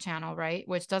YouTube channel, right?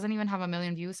 Which doesn't even have 1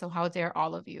 million views. So how dare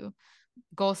all of you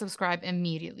go subscribe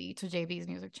immediately to JB's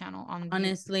music channel on YouTube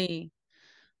Honestly.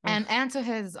 and to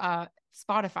his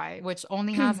Spotify, which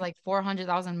only has like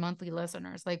 400,000 monthly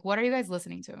listeners. Like, what are you guys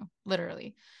listening to?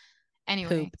 Literally.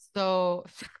 Anyway, Poop. so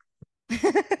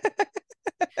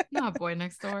not Boy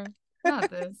Next Door, not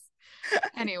this.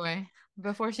 Anyway,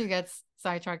 before she gets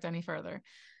sidetracked any further,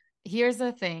 here's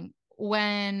the thing.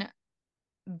 When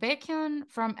Baekhyun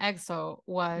from EXO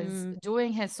was Mm,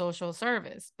 doing his social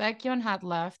service, Baekhyun had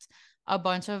left a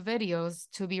bunch of videos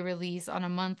to be released on a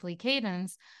monthly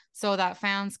cadence so that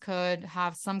fans could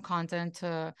have some content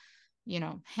to,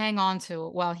 hang on to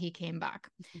while he came back.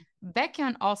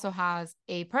 Baekhyun also has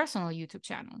a personal YouTube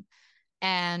channel.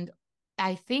 And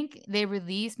I think they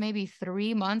released maybe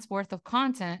 3 months worth of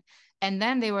content. And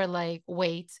then they were like,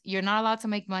 wait, you're not allowed to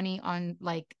make money on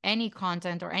like any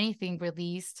content or anything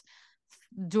released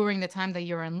during the time that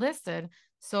you're enlisted.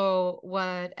 So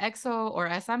what EXO or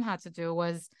SM had to do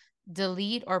was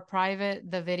delete or private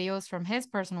the videos from his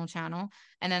personal channel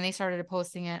and then they started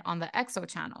posting it on the EXO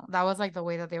channel. That was like the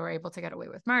way that they were able to get away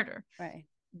with murder. right.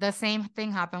 The same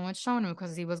thing happened with Shonu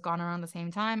because he was gone around the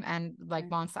same time and like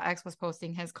Right. Monsta X was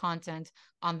posting his content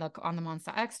on the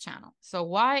Monsta X channel. So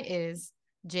why is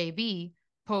JB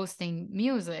posting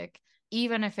music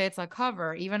even if it's a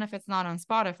cover, even if it's not on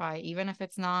Spotify, even if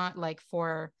it's not like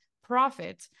for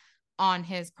profit on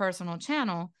his personal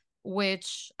channel,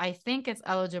 which I think it's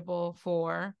eligible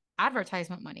for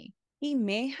advertisement money. He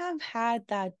may have had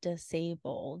that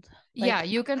disabled. Yeah, Like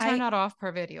you can turn I that off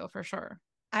per video for sure.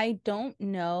 I don't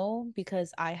know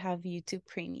because I have YouTube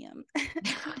Premium.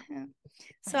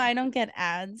 So Same. I don't get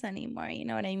ads anymore, you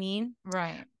know what I mean?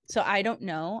 Right. So I don't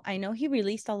know. I know he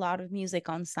released a lot of music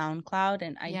on SoundCloud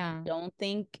and I Yeah. don't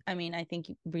think, I mean, I think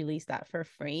he released that for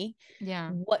free.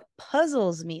 Yeah. What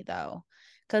puzzles me though,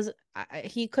 because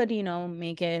he could,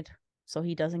 make it so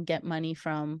he doesn't get money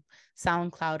from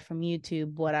SoundCloud, from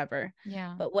YouTube, whatever.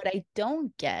 Yeah. But what I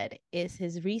don't get is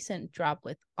his recent drop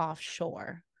with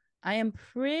Offshore. I am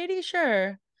pretty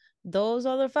sure those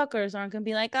other fuckers aren't gonna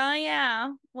be like, oh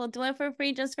yeah, we'll do it for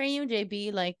free just for you,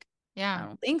 JB. Like, I Yeah.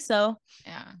 don't think so.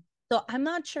 Yeah. So I'm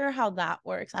not sure how that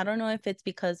works. I don't know if it's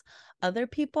because other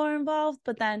people are involved,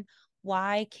 but then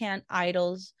why can't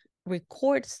idols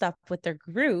record stuff with their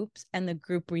groups and the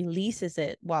group releases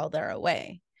it while they're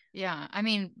away? Yeah. I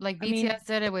mean, like I mean, BTS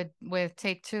did it with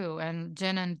Take Two and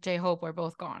Jin and J-Hope were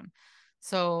both gone.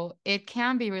 So it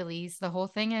can be released. The whole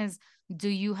thing is, do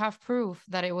you have proof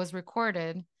that it was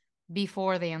recorded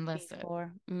before they enlisted.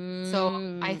 Before.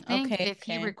 So I think Okay, if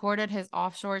he okay. recorded his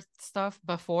offshore stuff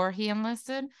before he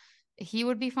enlisted, he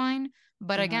would be fine.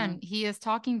 But Uh-huh. again, he is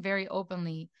talking very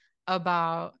openly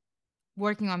about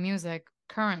working on music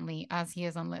currently as he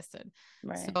is enlisted.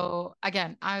 Right. So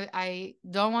again, I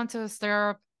don't want to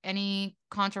stir up any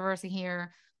controversy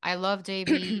here. I love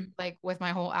JB like with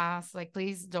my whole ass. Like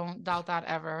please don't doubt that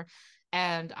ever.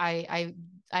 And I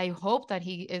hope that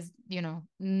he is,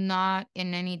 not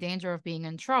in any danger of being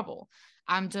in trouble.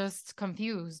 I'm just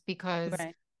confused because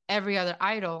Right. every other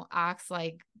idol acts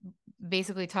like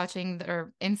basically touching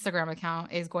their Instagram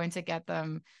account is going to get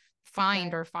them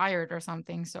fined Right. or fired or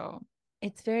something. So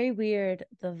It's very weird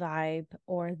the vibe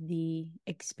or the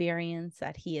experience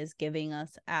that he is giving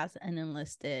us as an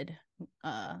enlisted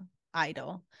uh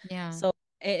idol. yeah, So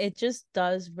it just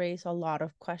does raise a lot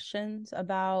of questions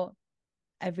about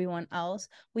everyone else.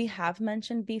 We have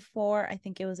mentioned before, I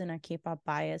think it was in our K-pop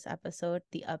bias episode,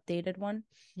 the updated one,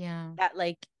 yeah. that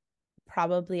like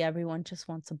probably everyone just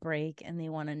wants a break and they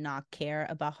want to not care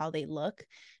about how they look.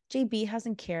 JB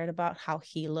hasn't cared about how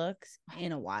he looks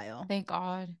in a while. Thank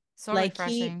God. So Like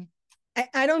refreshing.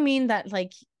 I don't mean that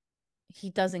like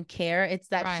he doesn't care. It's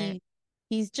that Right.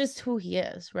 he's just who he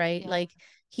is, right? Yeah. Like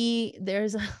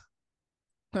there's a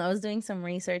when I was doing some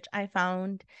research, I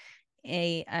found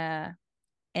a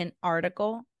an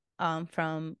article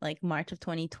from like March of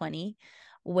 2020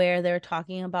 where they're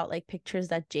talking about like pictures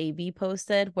that JB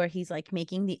posted where he's like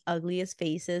making the ugliest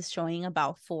faces showing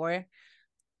about four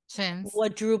Chins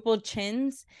quadruple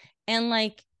chins and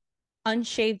like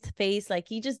unshaved face, like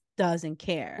he just doesn't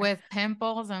care. with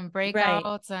pimples and Right.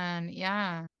 breakouts and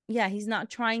yeah. Yeah, he's not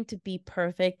trying to be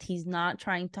perfect. He's not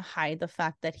trying to hide the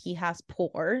fact that he has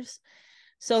pores.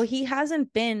 So he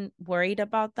hasn't been worried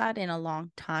about that in a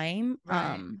long time.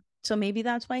 Right. So maybe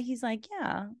that's why he's like,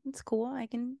 yeah, it's cool. I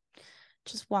can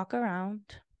just walk around.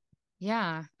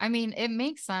 Yeah. I mean, it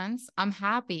makes sense. I'm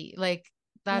happy. Like,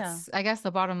 Yeah. that's, I guess,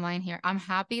 the bottom line here. I'm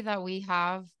happy that we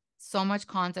have so much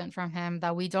content from him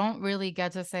that we don't really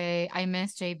get to say, I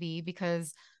miss JB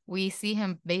because we see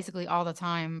him basically all the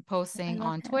time I posting love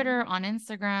on Twitter, him. on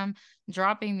Instagram,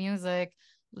 dropping music.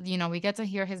 We get to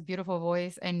hear his beautiful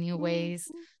voice in new ways.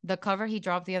 Mhm. The cover he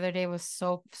dropped the other day was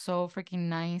so, so freaking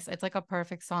nice. It's like a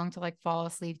perfect song to like fall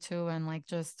asleep to and like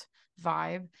just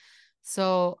vibe.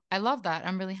 So I love that.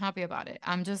 I'm really happy about it.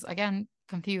 I'm just, again,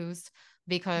 confused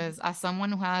because as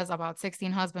someone who has about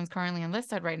 16 husbands currently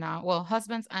enlisted right now, well,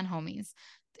 husbands and homies,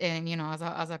 and,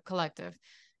 as a collective,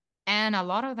 and a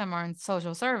lot of them are in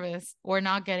social service, we're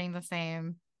not getting the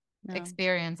same No.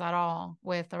 experience at all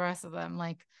with the rest of them.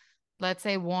 Like, let's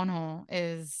say Wonho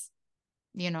is,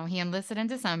 he enlisted in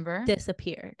December,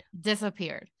 Disappeared.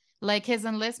 disappeared. Like his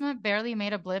enlistment barely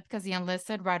made a blip because he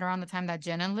enlisted right around the time that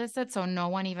Jin enlisted. So no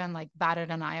one even like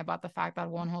batted an eye about the fact that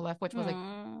Wonho left, which was like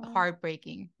Aww.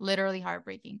 heartbreaking, literally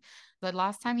heartbreaking. The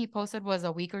last time he posted was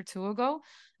a week or two ago,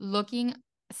 looking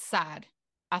sad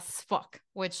as fuck,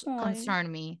 which Aww.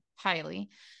 concerned me highly.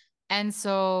 And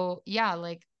so, yeah,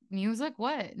 like music,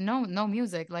 what? No, no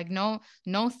music, like no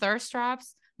thirst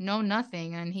traps, no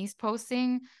nothing. And he's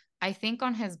posting, I think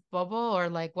on his bubble or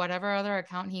like whatever other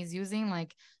account he's using,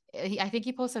 like I think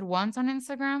he posted once on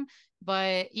Instagram,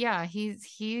 but yeah,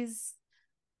 he's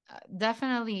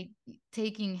definitely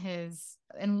taking his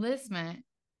enlistment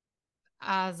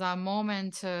as a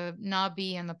moment to not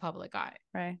be in the public eye.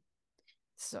 Right. And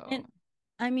So,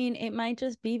 I mean, it might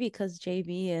just be because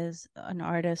JB is an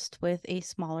artist with a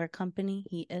smaller company.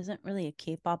 He isn't really a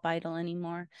K-pop idol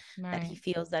anymore. That he right.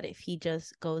 feels that if he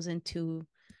just goes into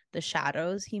the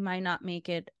shadows, he might not make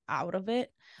it out of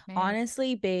it. Yeah,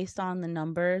 Honestly, based on the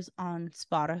numbers on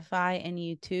Spotify and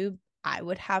YouTube, I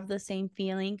would have the same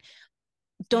feeling.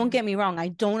 Don't same. get me wrong, I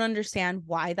don't understand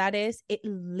why that is. It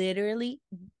literally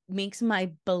makes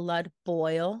my blood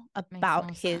boil Makes about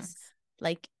no his sense.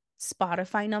 like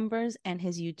Spotify numbers and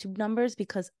his YouTube numbers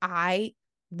because I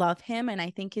love him and I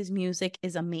think his music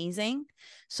is amazing.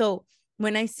 So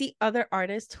when I see other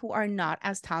artists who are not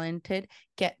as talented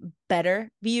get better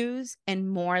views and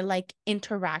more like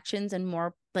interactions and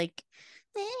more like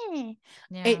it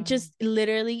Yeah. just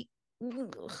literally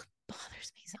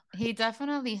bothers me so He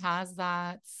definitely has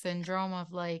that syndrome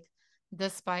of like,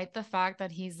 despite the fact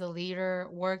that he's the leader,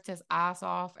 worked his ass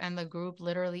off, and the group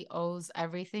literally owes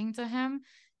everything to him,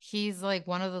 he's like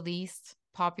one of the least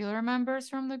popular members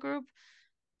from the group.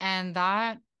 And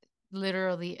that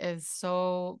literally is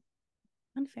so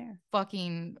unfair.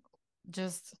 fucking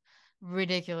just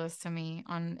ridiculous to me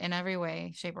on in every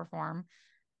way, shape, or form.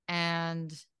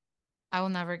 And I will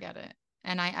never get it.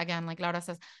 And I, again, like Laura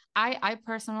says, I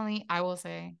personally, I will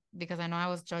say, because I know I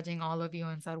was judging all of you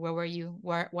and said, where were you?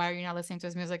 Why are you not listening to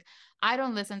his music? I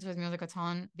don't listen to his music a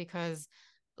ton because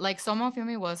like Somo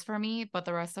Fumi was for me, but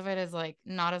the rest of it is like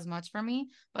not as much for me.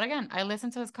 But again, I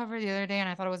listened to his cover the other day and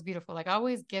I thought it was beautiful. Like I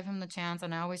always give him the chance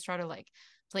and I always try to like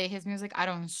play his music. I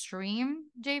don't stream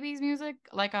JB's music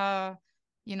like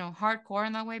hardcore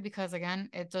in that way because again,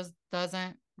 it just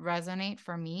doesn't resonate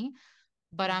for me.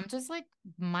 But I'm just like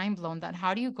mind blown that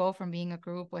how do you go from being a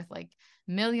group with like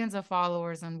millions of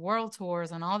followers and world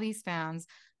tours and all these fans,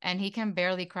 and he can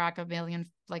barely crack a million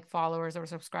like followers or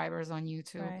subscribers on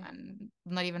YouTube Right. and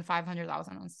not even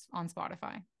 500,000 on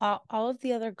Spotify. All of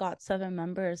the other GOT7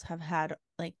 members have had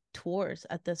like tours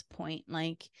at this point.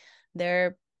 Like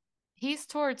they're He's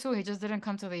toured too. He just didn't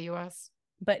come to the US.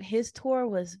 but his tour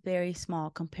was very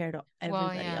small compared to Well,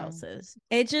 everybody yeah. else's.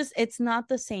 It's not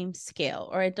the same scale,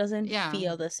 or it doesn't Yeah.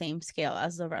 feel the same scale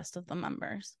as the rest of the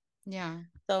members. Yeah.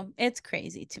 So it's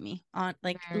crazy to me. On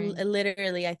like Very.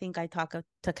 literally, I think I talk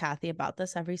to Kathy about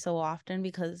this every so often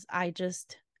because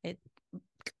it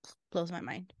blows my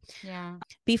mind. Yeah.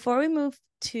 Before we move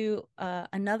to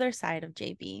another side of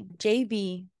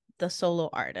JB, the solo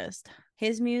artist,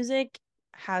 his music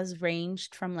has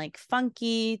ranged from like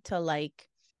funky to like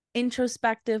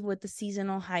introspective with the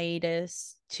seasonal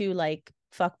hiatus to like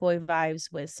fuckboy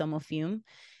vibes with Somofume.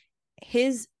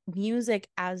 His music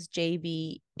as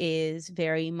JB is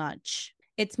very much,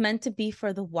 it's meant to be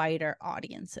for the wider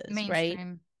audiences, right?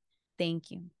 Mainstream.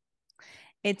 Thank you.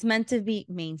 It's meant to be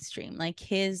mainstream. Like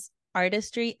his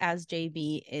artistry as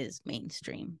JB is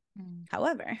mainstream.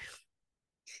 However,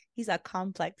 he's a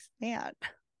complex man.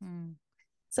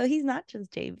 So he's not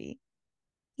just JB.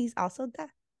 He's also Def.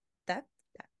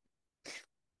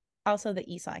 Also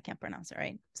the Esau, I can't pronounce it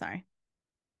right. Sorry.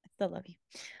 I still love you.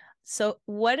 So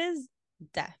what is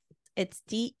Def? It's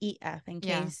DEF in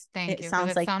case thank it you. Because sounds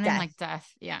it's like sounding death. like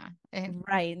death. Yeah.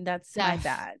 Right. That's my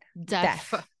bad.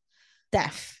 Deaf.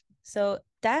 Def. So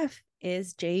Def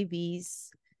is JB's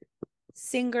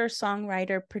singer,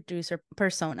 songwriter, producer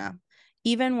persona.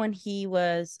 Even when he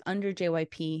was under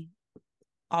JYP,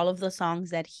 all of the songs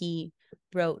that he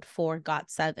wrote for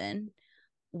GOT7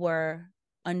 were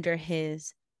under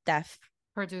his Def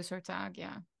producer tag.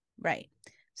 Yeah. Right.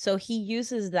 So he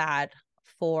uses that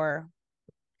for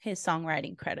his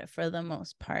songwriting credit for the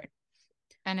most part.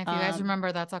 And if you guys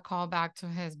remember, that's a callback to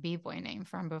his B-boy name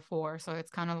from before. So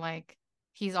it's kind of like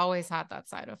he's always had that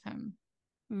side of him.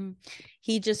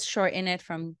 He just shortened it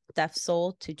from Def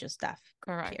Soul to just Def.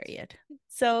 Correct. Period.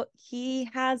 So he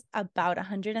has about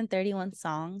 131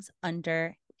 songs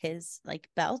under his like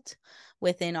belt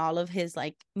within all of his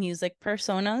like music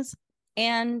personas.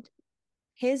 And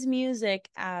his music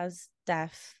as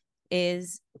Def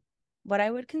is what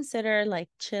I would consider like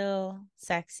chill,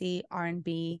 sexy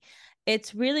R&B.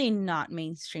 It's really not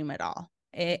mainstream at all.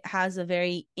 It has a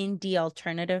very indie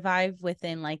alternative vibe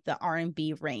within like the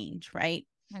R&B range, right?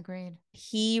 Agreed.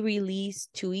 He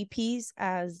released 2 EPs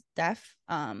as Def,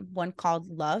 one called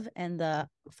Love and the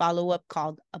follow-up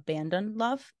called Abandoned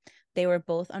Love. They were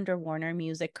both under Warner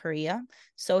Music Korea.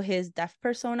 So his Def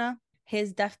persona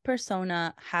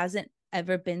hasn't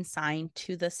ever been signed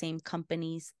to the same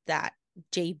companies that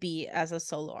JB as a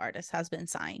solo artist has been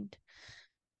signed.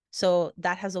 So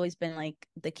that has always been like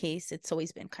the case. It's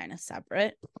always been kind of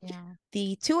separate. Yeah.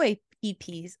 The 2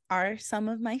 EPs are some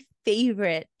of my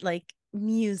favorite like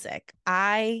music.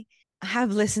 I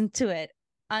have listened to it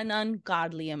an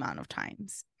ungodly amount of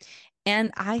times.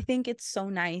 And I think it's so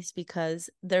nice because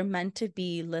they're meant to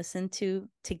be listened to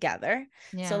together.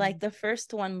 Yeah. So like the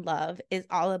first one, Love, is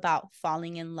all about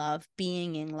falling in love,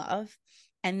 being in love.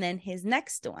 And then his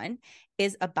next one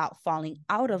is about falling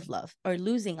out of love or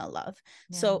losing a love.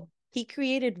 Yeah. So he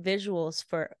created visuals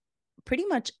for pretty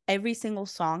much every single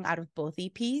song out of both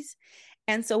EPs.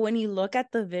 And so when you look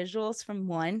at the visuals from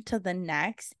one to the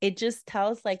next, it just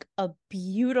tells like a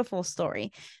beautiful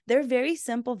story. They're very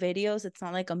simple videos. It's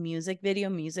not like a music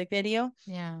video.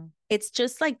 Yeah. It's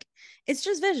just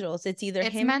visuals.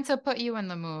 It's meant to put you in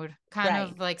the mood, kind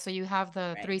of like, so you have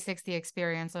the 360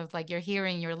 experience of like you're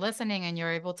hearing, you're listening, and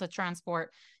you're able to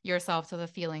transport yourself to the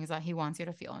feelings that he wants you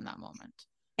to feel in that moment.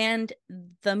 And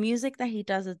the music that he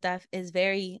does with Def is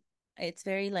very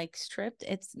like stripped.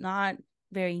 It's not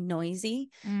very noisy.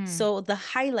 So the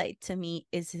highlight to me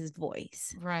is his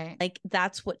voice. Right. Like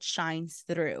that's what shines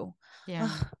through. Yeah.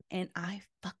 And I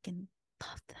fucking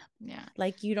love them. Yeah.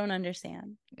 Like you don't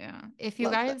understand. Yeah. If you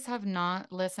guys have not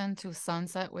listened to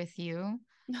Sunset with You,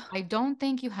 I don't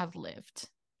think you have lived.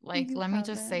 Like, let me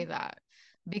just say that.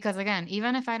 Because again,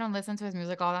 even if I don't listen to his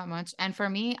music all that much, and for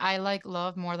me, I like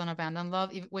Love more than Abandoned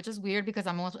Love, which is weird because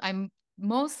I'm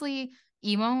mostly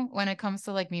emo when it comes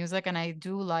to like music, and I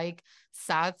do like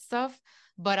sad stuff,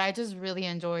 but I just really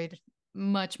enjoyed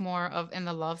much more of in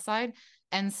the love side.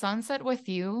 And Sunset with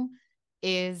You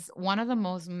is one of the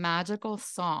most magical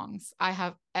songs I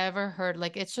have ever heard.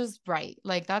 Like it's just right.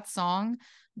 Like that song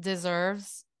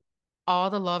deserves all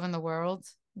the love in the world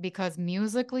because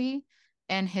musically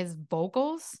and his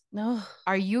vocals, No,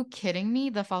 are you kidding me?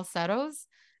 The falsettos,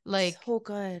 like so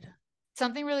good.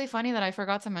 something really funny that I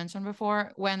forgot to mention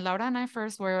before. When Laura and I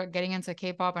first were getting into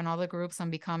K-pop and all the groups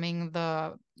and becoming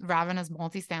the ravenous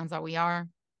multi-stands that we are,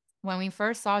 when we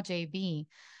first saw JB,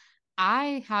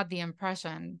 I had the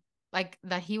impression like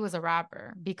that he was a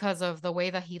rapper because of the way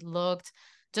that he looked,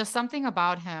 just something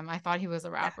about him. I thought he was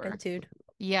a rapper. Attitude.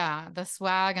 Yeah, the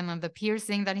swag and then the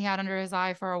piercing that he had under his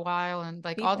eye for a while. And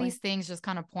like all B-boy. these things just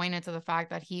kind of pointed to the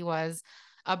fact that he was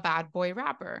a bad boy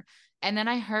rapper. And then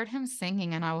I heard him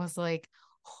singing and I was like,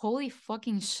 holy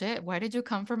fucking shit, why did you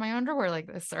come for my underwear like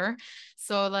this, sir?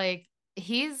 So, like,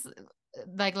 he's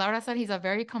like Laura said, he's a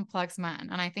very complex man.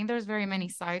 And I think there's very many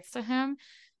sides to him.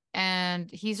 And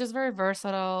he's just very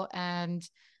versatile. And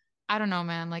I don't know,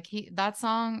 man. Like, that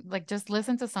song, like, just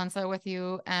listen to Sunset with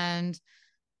You and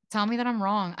tell me that I'm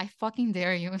wrong. I fucking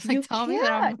dare you. It's like, You tell me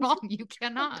that I'm can't. wrong. You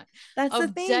cannot. That's the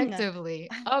thing.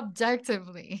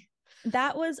 Objectively.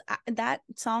 That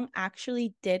song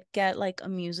actually did get like a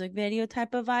music video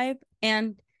type of vibe.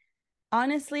 And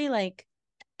honestly, like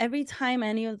every time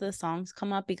any of the songs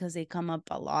come up, because they come up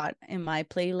a lot in my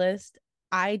playlist,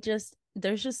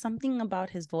 there's just something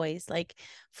about his voice. Like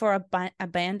for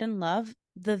Abandoned Love,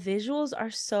 the visuals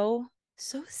are so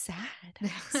sad,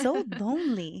 so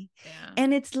lonely. Yeah.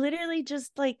 And it's literally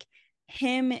just like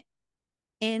him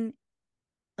in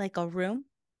like a room,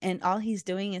 and all he's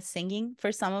doing is singing.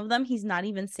 For some of them he's not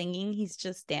even singing, he's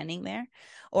just standing there.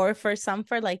 Or for some,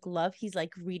 for like Love, he's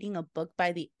like reading a book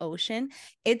by the ocean.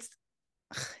 it's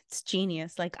it's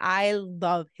genius. Like I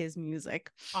love his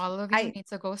music. All of you I need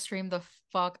to go stream the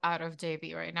fuck out of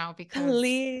JB right now because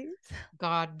Please.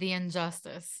 God, the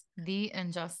injustice. The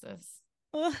injustice.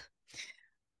 Ugh.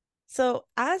 So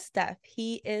as Steph,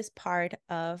 he is part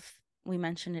of, we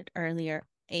mentioned it earlier,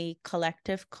 a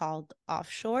collective called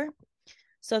Offshore.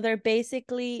 So they're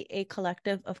basically a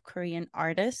collective of Korean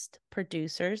artists,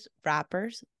 producers,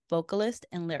 rappers, vocalists,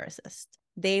 and lyricists.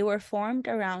 They were formed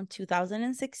around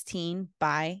 2016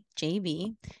 by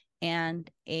JB and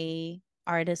a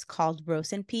artist called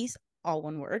Rose in Peace, all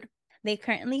one word. They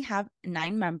currently have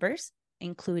 9 members,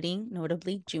 including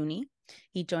notably Junie.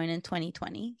 He joined in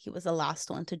 2020. He was the last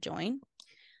one to join.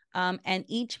 And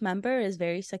each member is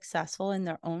very successful in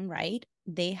their own right.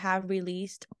 They have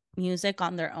released music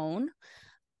on their own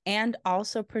and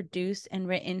also produced and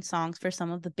written songs for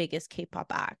some of the biggest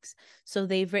K-pop acts. So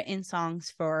they've written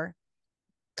songs for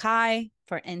Kai,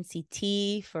 for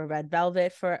NCT, for Red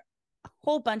Velvet, for a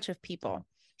whole bunch of people.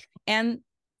 And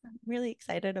I'm really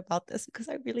excited about this because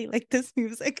I really like this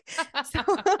music. So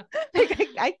like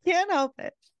I can't help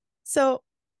it. So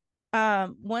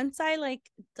once I like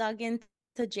dug into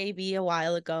JB a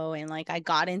while ago and like I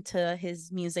got into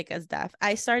his music as Def,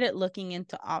 I started looking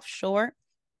into Offshore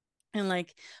and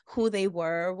like who they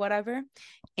were or whatever.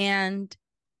 And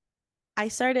I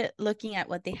started looking at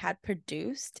what they had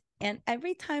produced. And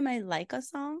every time I like a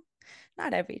song,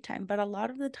 not every time, but a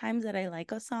lot of the times that I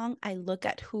like a song, I look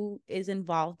at who is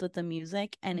involved with the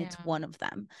music, and it's one of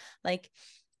them. Like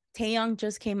Taeyong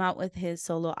just came out with his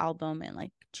solo album in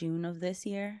like June of this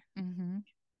year. Mm-hmm.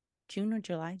 June or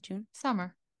July? June?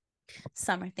 Summer.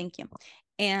 Thank you.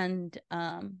 And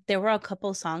there were a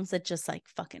couple songs that just like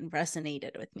fucking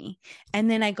resonated with me.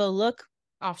 And then I go look,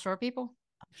 Offshore people.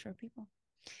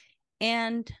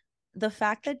 And the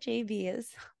fact that JB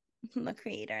is the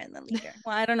creator and the leader,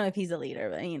 well, I don't know if he's a leader,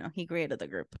 but you know, he created the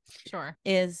group. Sure.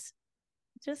 Is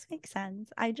just makes sense.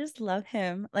 I just love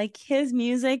him. Like his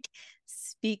music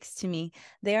speaks to me.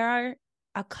 There are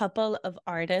a couple of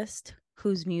artists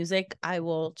whose music I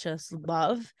will just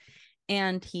love,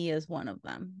 and he is one of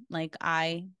them. Like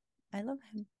I love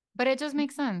him. But it just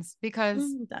makes sense because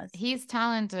It does. he's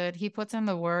talented. He puts in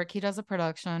the work. He does the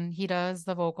production. He does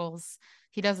the vocals.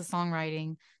 He does the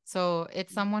songwriting. So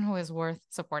it's someone who is worth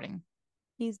supporting.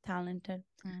 He's talented.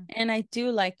 Mm. And I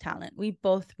do like talent. We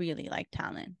both really like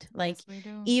talent. Like Yes, we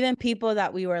do. even people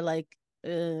that we were like,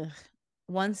 ugh,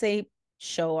 once they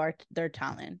show their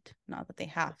talent, not that they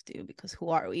have to, because who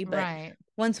are we? But right.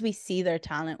 once we see their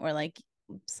talent, we're like,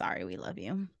 sorry, we love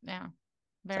you. Yeah.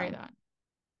 Very that.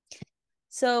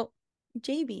 So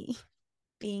JB,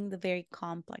 being the very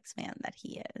complex man that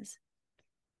he is,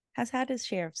 has had his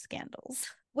share of scandals,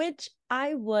 which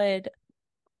I would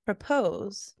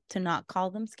propose to not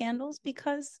call them scandals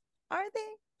because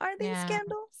Are they Yeah.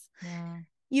 scandals? Yeah.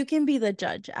 You can be the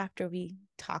judge after we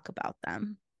talk about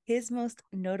them. His most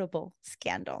notable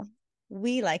scandal,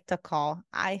 we like to call,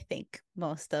 I think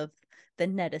most of the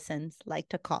netizens like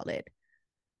to call it,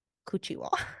 Coochie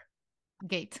Wall.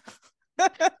 Gate.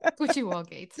 Gucci Wall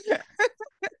Gate.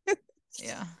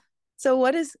 Yeah. So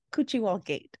what is Coochie Wall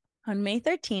Gate? On May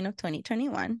 13 of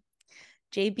 2021,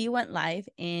 JB went live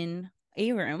in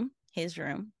his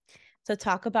room, to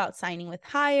talk about signing with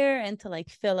Hire and to like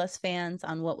fill us fans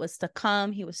on what was to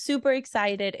come. He was super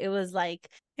excited. It was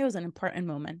an important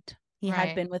moment. He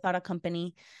had been without a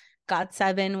company.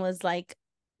 GOT7 was like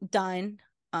done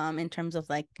in terms of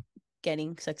like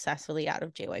getting successfully out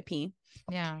of JYP.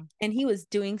 Yeah. And he was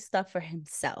doing stuff for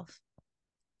himself.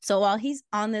 So while he's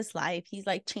on this live, he's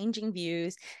like changing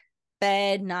views,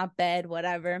 bed, not bed,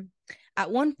 whatever. At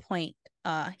one point,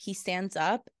 he stands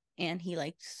up and he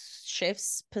like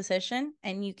shifts position,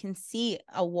 and you can see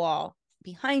a wall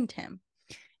behind him.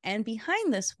 And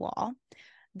behind this wall,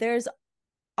 there's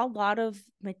a lot of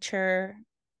mature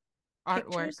Artwork.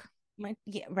 pictures.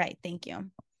 Yeah, right. Thank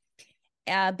you.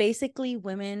 Basically,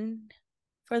 women,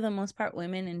 for the most part,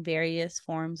 women in various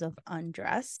forms of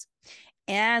undress.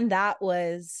 And that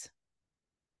was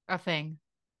A thing.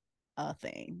 a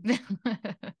thing.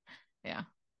 Yeah.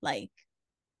 Like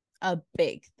a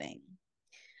big thing.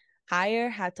 Hire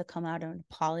had to come out and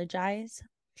apologize,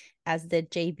 as did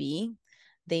JB.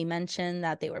 They mentioned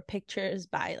that they were pictures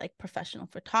by like professional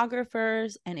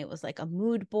photographers, and it was like a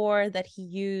mood board that he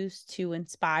used to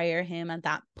inspire him at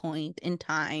that point in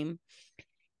time.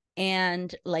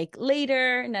 And like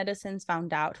later, netizens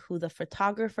found out who the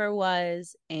photographer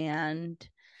was, and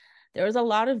there was a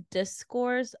lot of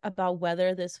discourse about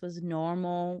whether this was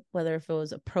normal, whether if it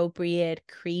was appropriate,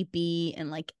 creepy, and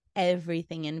like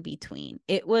everything in between.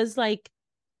 It was like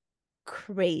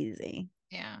crazy.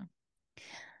 Yeah.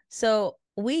 So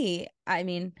I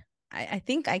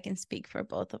think I can speak for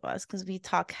both of us because we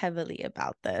talk heavily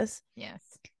about this. Yes.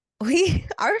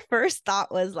 Our first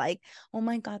thought was like, oh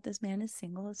my God, this man is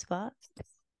single as fuck.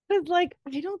 But like,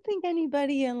 I don't think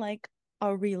anybody in like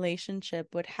a relationship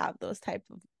would have those type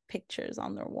of pictures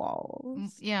on their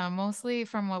walls. Yeah, mostly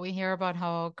from what we hear about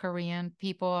how Korean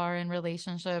people are in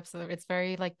relationships, it's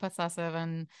very like possessive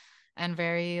and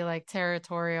very like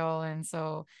territorial, and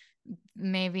so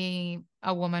maybe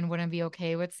a woman wouldn't be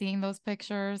okay with seeing those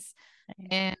pictures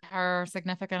in her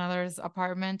significant other's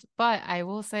apartment. But I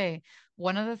will say,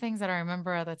 one of the things that I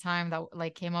remember at the time that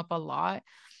like came up a lot,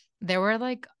 there were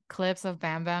like clips of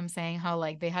Bam Bam saying how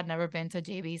like they had never been to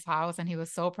JB's house and he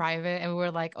was so private, and we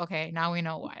were like, okay, now we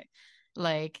know why.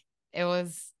 Like it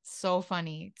was so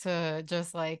funny to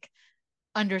just like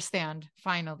understand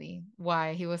finally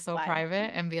why he was so Why?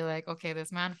 private and be like, okay,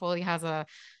 this man fully has a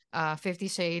 50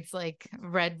 shades like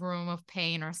red room of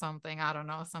pain or something. I don't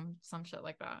know, some shit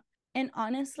like that. And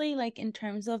honestly, like in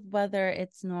terms of whether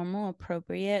it's normal,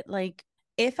 appropriate, like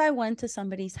if I went to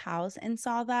somebody's house and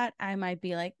saw that, I might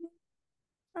be like,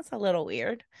 that's a little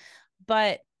weird.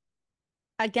 But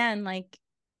again, like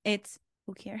it's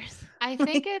who cares? I Like,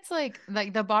 think it's like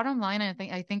the bottom line.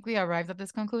 I think we arrived at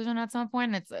this conclusion at some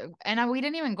point. It's we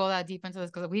didn't even go that deep into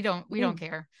this because we don't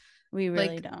care. we really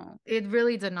Like don't. it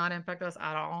really did not impact us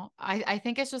at all. I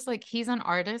think it's just like he's an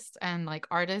artist, and like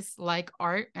artists like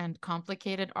art and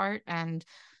complicated art and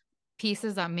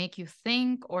pieces that make you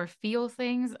think or feel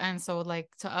things. And so like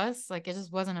to us, like it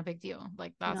just wasn't a big deal.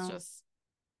 Like No.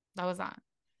 that was that.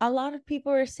 A lot of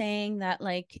people are saying that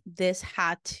like this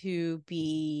had to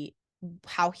be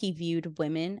how he viewed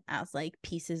women, as like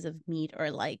pieces of meat or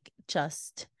like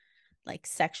just like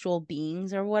sexual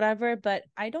beings or whatever, but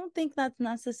I don't think that's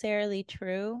necessarily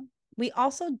true. We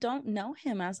also don't know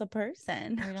him as a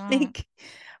person. We don't.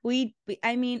 Like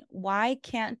I mean, why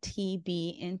can't he be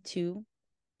into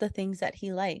the things that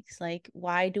he likes? Like,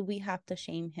 why do we have to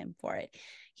shame him for it?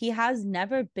 He has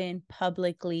never been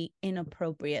publicly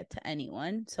inappropriate to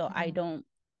anyone, so I Mhm. don't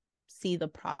see the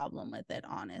problem with it,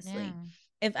 honestly. Yeah.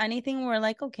 If anything, we're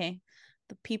like, okay,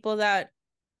 the people that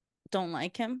don't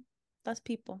like him, that's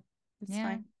people. It's Yeah.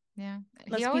 fine. Yeah.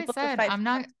 He Less always people to said, fight I'm for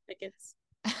not. concert tickets.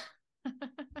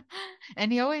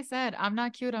 And he always said, I'm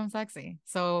not cute, I'm sexy.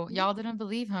 So Yeah, y'all didn't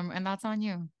believe him, and that's on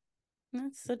you.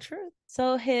 that's the truth.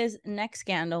 So his next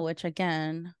scandal, which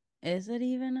again, is it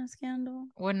even a scandal?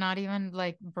 Would not even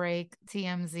like break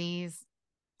TMZ's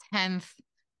 10th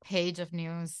page of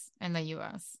news in the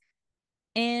US.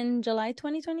 In July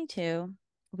 2022,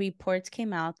 reports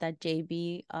came out that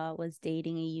JB was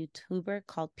dating a YouTuber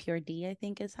called Pure D, I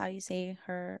think is how you say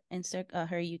her her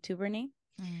YouTuber name.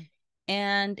 Mm.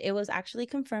 And it was actually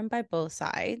confirmed by both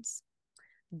sides.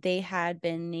 They had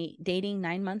been dating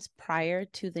 9 months prior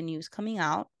to the news coming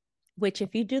out, which,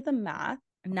 if you do the math,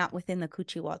 not within the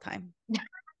coochie wall time.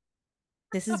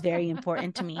 This is very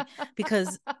important to me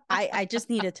because I just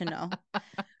needed to know.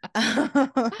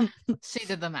 She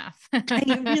did the math.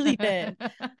 I really did.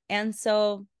 And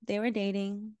so they were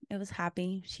dating. It was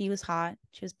happy. She was hot.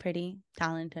 She was pretty,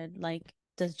 talented. Like,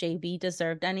 does JB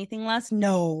deserve anything less?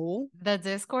 No. The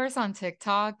discourse on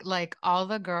TikTok, like all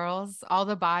the girls, all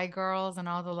the bi girls and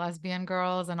all the lesbian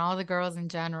girls and all the girls in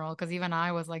general, because even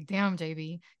I was like, damn,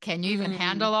 JB, can you even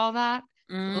handle all that?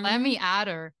 Let me add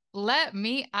her. Let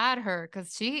me add her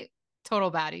because she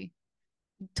total baddie.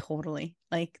 Totally.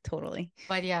 Like, totally.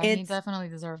 But yeah, he definitely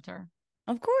deserved her.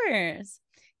 Of course.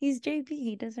 He's JB.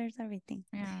 He deserves everything.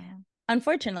 Yeah.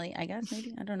 Unfortunately, I guess,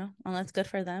 maybe. I don't know. Well, that's good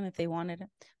for them if they wanted it.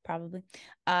 Probably.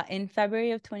 In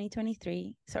February of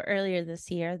 2023, so earlier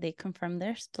this year, they confirmed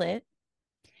their split.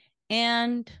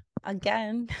 And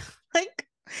again, like,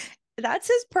 that's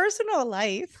his personal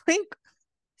life. Like,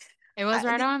 it was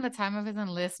right around the time of his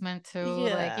enlistment too.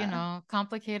 Yeah. Like, you know,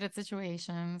 complicated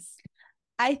situations.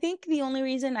 I think the only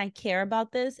reason I care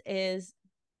about this is,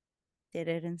 did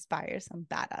it inspire some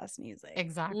badass music?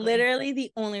 Exactly. Literally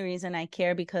the only reason I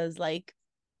care, because like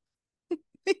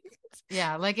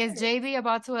yeah, like, is JB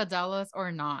about to Adele us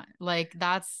or not? Like,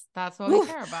 that's what we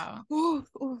care about.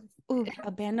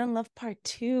 Abandon Love Part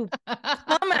 2.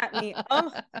 Come at me.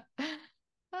 Oh.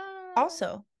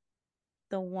 Also,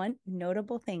 the one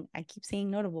notable thing, I keep saying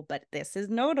notable, but this is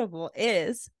notable,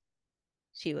 is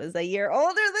she was a year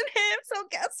older than him. So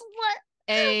guess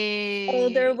what?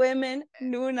 Older women,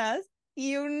 Nunas,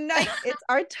 unite. It's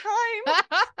our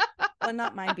time. Well,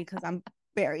 not mine because I'm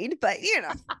buried, but you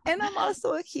know, and I'm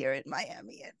also here in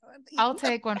Miami. I'll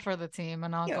take one for the team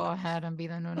and I'll go ahead and be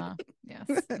the Nuna. Yes,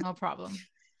 no problem.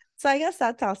 So I guess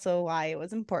that's also why it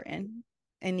was important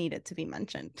and needed to be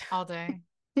mentioned. All day,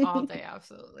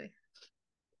 absolutely.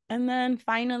 And then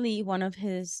finally, one of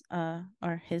his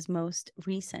or his most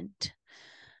recent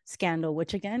scandal,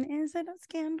 which again is it a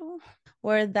scandal,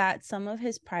 were that some of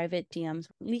his private DMs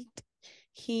leaked.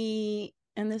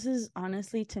 And this is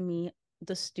honestly to me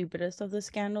the stupidest of the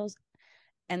scandals,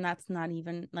 and that's not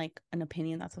even like an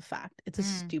opinion, that's a fact. It's a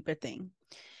stupid thing.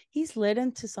 He slid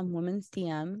into some women's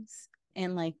DMs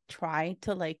and like tried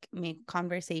to like make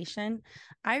conversation.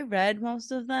 I read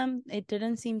most of them. It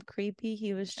didn't seem creepy.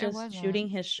 He was just shooting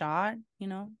his shot, you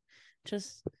know,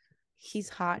 just he's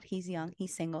hot, he's young,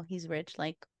 he's single, he's rich,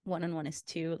 like 1 and 1 is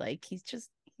 2. Like he's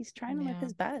trying to live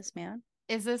his best, man.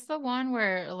 Is this the one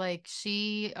where like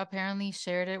she apparently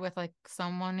shared it with like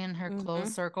someone in her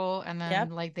close circle and then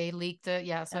like they leaked it?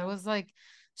 Yeah. So it was like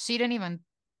she didn't even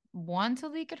want to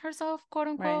leak it herself, quote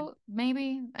unquote,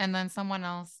 maybe. And then someone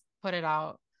else put it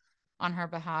out on her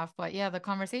behalf. But yeah, the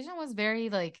conversation was very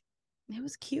like, it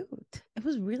was cute. It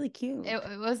was really cute.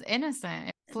 It was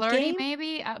innocent. Flirty,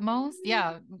 maybe at most.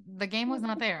 Yeah. The game was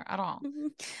not there at all.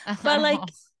 But like,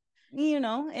 you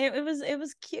know, it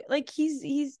was cute. Like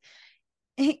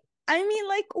I mean,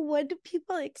 like, what do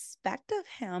people expect of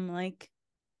him? Like,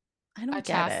 I don't get it. A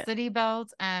chastity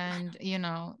belt and, you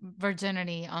know,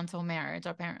 virginity until marriage,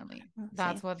 apparently.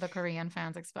 That's what the Korean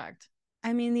fans expect.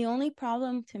 I mean, the only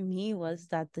problem to me was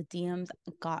that the DMs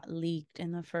got leaked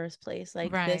in the first place.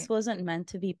 Like, this wasn't meant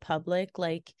to be public.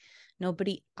 Like,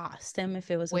 nobody asked him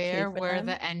if it was okay for where them.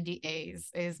 the NDAs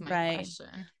is my question.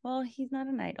 Well, he's not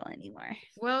an idol anymore.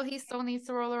 Well, he still needs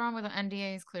to roll around with the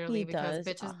NDAs, clearly, because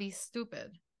bitches be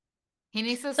stupid. He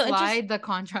needs to slide the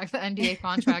contract, the NDA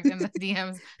contract in the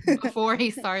DMs before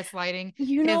he starts sliding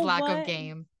his lack of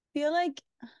game. I feel like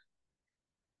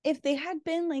if they had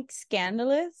been like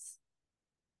scandalous,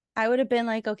 I would have been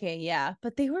like, okay, yeah.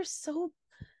 But they were so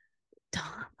dumb.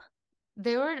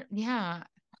 They were,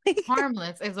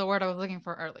 harmless is the word I was looking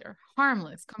for earlier.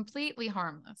 Harmless, completely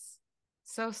harmless.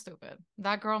 So stupid.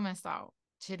 That girl missed out.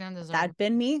 She didn't deserve it. That'd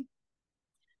been me.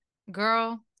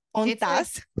 Girl, it's like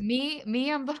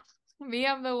me,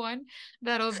 I'm the one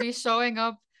that'll be showing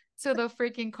up to the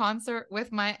freaking concert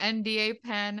with my NDA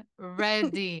pen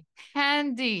ready,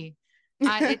 handy.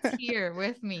 It's here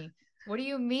with me. What do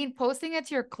you mean posting it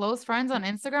to your close friends on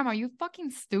Instagram? Are you fucking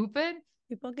stupid?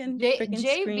 People can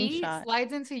JB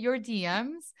slides into your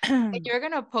DMs and you're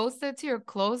gonna post it to your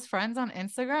close friends on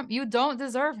Instagram? You don't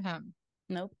deserve him.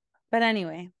 Nope. But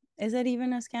anyway, is it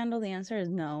even a scandal? The answer is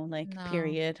no. Like, no.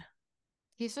 Period.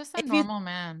 He's just a normal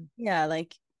man. Yeah,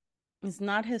 like, it's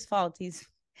not his fault. He's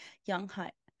young,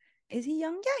 hot. Is he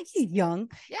young? Yeah, he's young.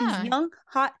 Yeah. He's young,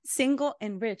 hot, single,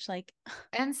 and rich. Like,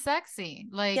 and sexy.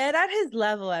 Like, get at his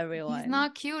level, everyone. He's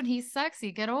not cute. He's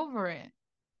sexy. Get over it.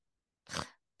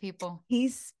 People.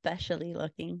 He's specially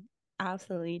looking.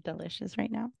 absolutely delicious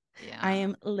right now. Yeah. I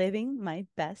am living my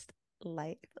best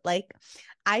life. Like,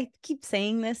 I keep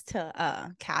saying this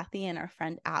to Kathy and our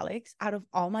friend Alex. Out of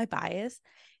all my bias,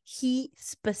 he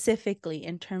specifically,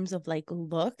 in terms of like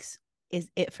looks, is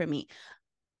it for me.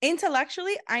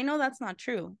 Intellectually, I know that's not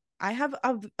true. I have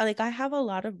a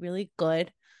lot of really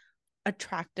good,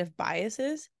 attractive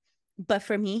biases, but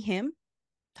for me, him,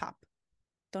 top.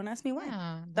 Don't ask me why.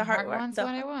 Yeah. The The heart heart work, wants the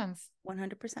what it heart, wants.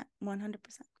 100%, 100%.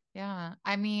 Yeah.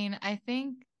 I mean, I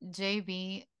think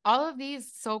JB, all of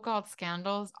these so-called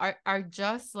scandals are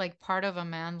just like part of a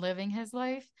man living his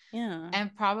life. Yeah.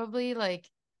 And probably like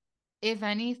if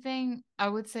anything, I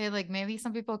would say like maybe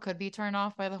some people could be turned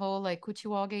off by the whole like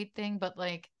Coochie Gate thing, but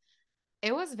like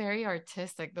it was very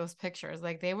artistic, those pictures.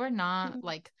 Like they were not Mm,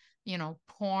 like,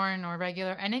 porn or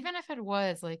regular. And even if it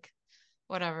was like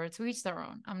whatever, to each their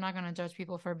own. I'm not gonna judge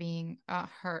people for being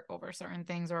hurt over certain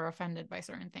things or offended by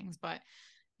certain things, but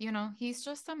he's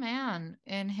just a man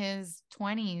in his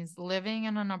 20s living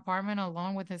in an apartment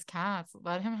alone with his cats.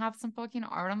 Let him have some fucking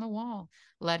art on the wall.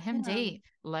 Let him yeah. date.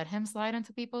 Let him slide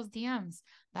into people's DMs.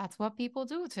 That's what people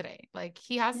do today. Like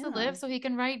he has to Yeah. live so he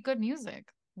can write good music.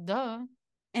 Duh.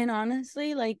 And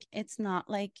honestly, like, it's not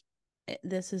like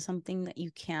this is something that you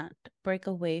can't break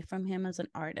away from him as an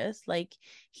artist. Like,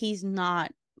 he's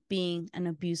not being an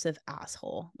abusive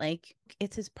asshole. Like,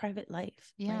 it's his private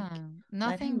life. Yeah. Like, let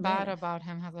Nothing him bad live. about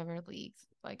him has ever leaked,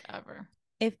 like ever.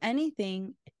 If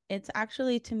anything, it's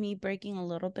actually to me breaking a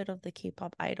little bit of the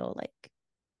K-pop idol like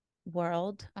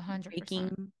world, 100%.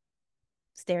 breaking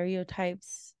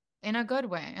stereotypes. In a good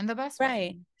way, in the best way,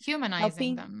 Right.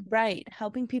 humanizing them.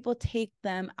 Helping people take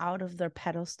them out of their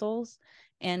pedestals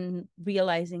and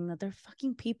realizing that they're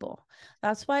fucking people.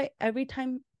 That's why every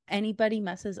time anybody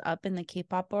messes up in the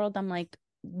K-pop world, I'm like,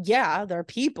 yeah, they're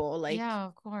people. Like, Yeah,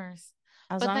 of course.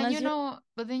 as But long then as you're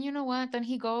you know what? Then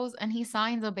he goes and he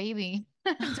signs a baby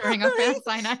during a fan like,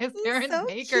 sign at his he's parents' so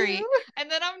cute. bakery. And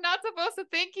then I'm not supposed to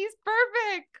think he's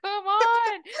perfect. Come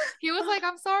on. He was like,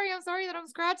 I'm sorry that I'm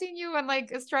scratching you. And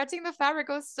like stretching the fabric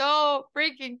was so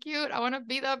freaking cute. I want to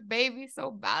be that baby so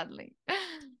badly.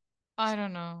 I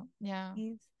don't know. Yeah.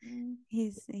 He's Mm,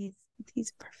 he's he's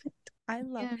he's perfect. I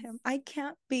love yes. him. I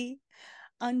can't be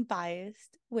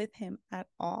unbiased with him at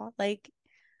all. Like,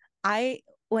 I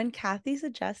when Kathy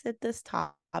suggested this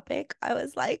topic, I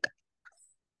was like,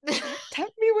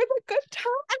 tempt me with a good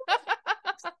time.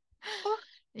 Oh,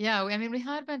 Yeah, I mean, we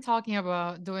had been talking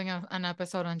about doing an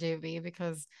episode on JV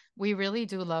because we really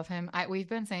do love him. We've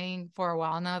been saying for a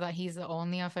while now that he's the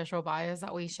only official bias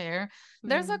that we share.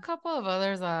 There's a mm, couple of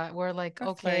others that we're like, we're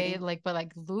okay, flirting. like, but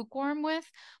like lukewarm with,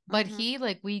 but Mm-hmm. he,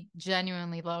 like, we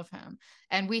genuinely love him.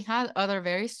 And we had other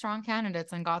very strong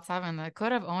candidates in GOT7 that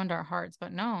could have owned our hearts,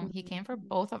 but no, he came for Mm-hmm.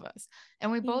 both of us.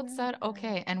 And we He both really said, did.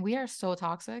 okay. And we are so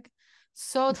toxic,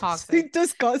 so toxic.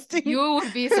 Disgusting. You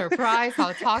would be surprised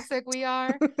how toxic we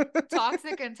are.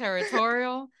 Toxic and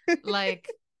territorial. Like,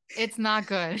 it's not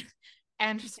good.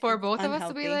 And for It's both of us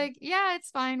to be unhealthy. like, yeah, it's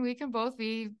fine. We can both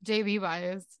be JB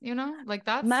biased, Like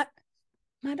that's, Ma-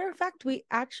 Matter of fact, we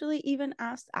actually even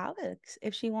asked Alex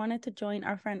if she wanted to join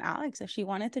our friend Alex, if she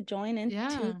wanted to join into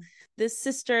yeah. this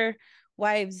sister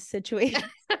wives situation.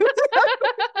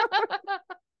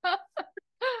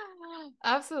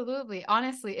 Absolutely.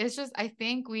 Honestly, it's just, I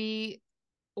think we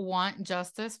want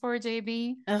justice for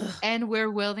JB Ugh, and we're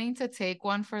willing to take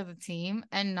one for the team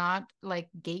and not like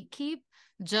gatekeep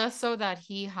just so that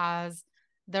he has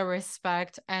the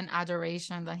respect and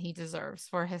adoration that he deserves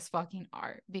for his fucking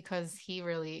art because he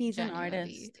really he's an genuinely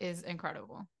artist. is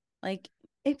incredible. Like,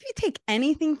 if you take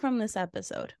anything from this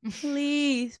episode,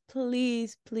 please,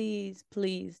 please, please,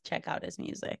 please check out his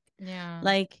music. Yeah.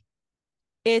 Like,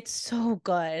 it's so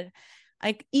good.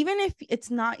 Like, even if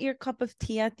it's not your cup of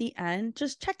tea at the end,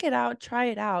 just check it out, try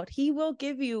it out. He will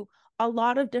give you a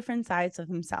lot of different sides of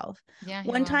himself. Yeah, he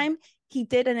One will. time, he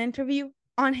did an interview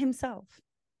on himself.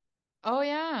 Oh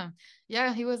yeah.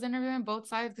 Yeah, he was interviewing both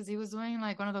sides because he was doing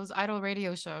like one of those idol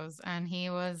radio shows and he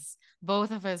was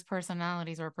both of his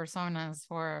personalities or personas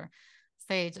for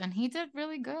stage and he did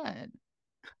really good.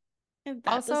 If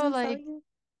that Also, doesn't sell like, you,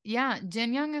 yeah,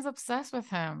 Jin Young is obsessed with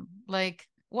him. Like,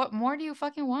 what more do you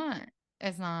fucking want?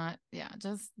 It's not, yeah,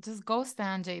 just go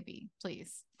stand JB,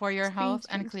 please, for your stream, health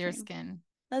and stream, clear stream. skin.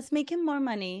 Let's make him more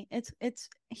money. It's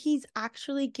he's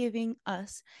actually giving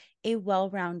us a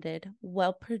well-rounded,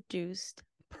 well-produced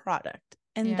product.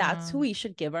 And that's Yeah. who we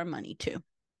should give our money to.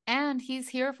 And he's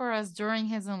here for us during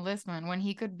his enlistment when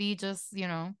he could be just,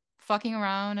 fucking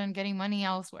around and getting money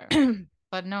elsewhere.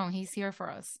 But no, he's here for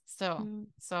us still. Mm,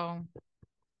 So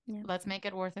yeah. let's make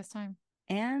it worth his time.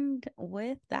 And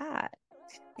with that,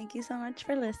 Thank you so much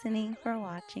for listening, for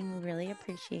watching. We really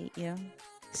appreciate you.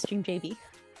 Stream JB.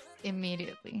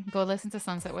 Immediately. Go listen to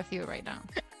Sunset with You right now.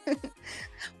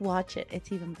 Watch it.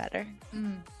 It's even better.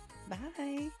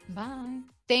 Bye. Bye.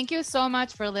 Thank you so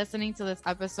much for listening to this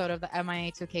episode of the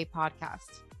MIA2K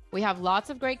podcast. We have lots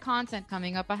of great content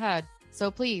coming up ahead, so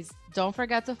please don't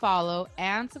forget to follow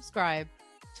and subscribe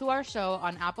to our show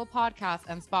on Apple Podcasts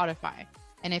and Spotify.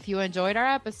 And if you enjoyed our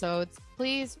episodes,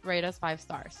 please rate us 5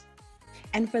 stars.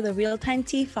 And for the real-time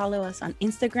tea, follow us on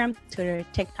Instagram, Twitter,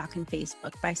 TikTok, and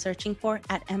Facebook by searching for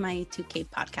 @MIA2K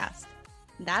Podcast.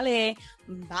 Dale.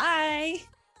 Bye.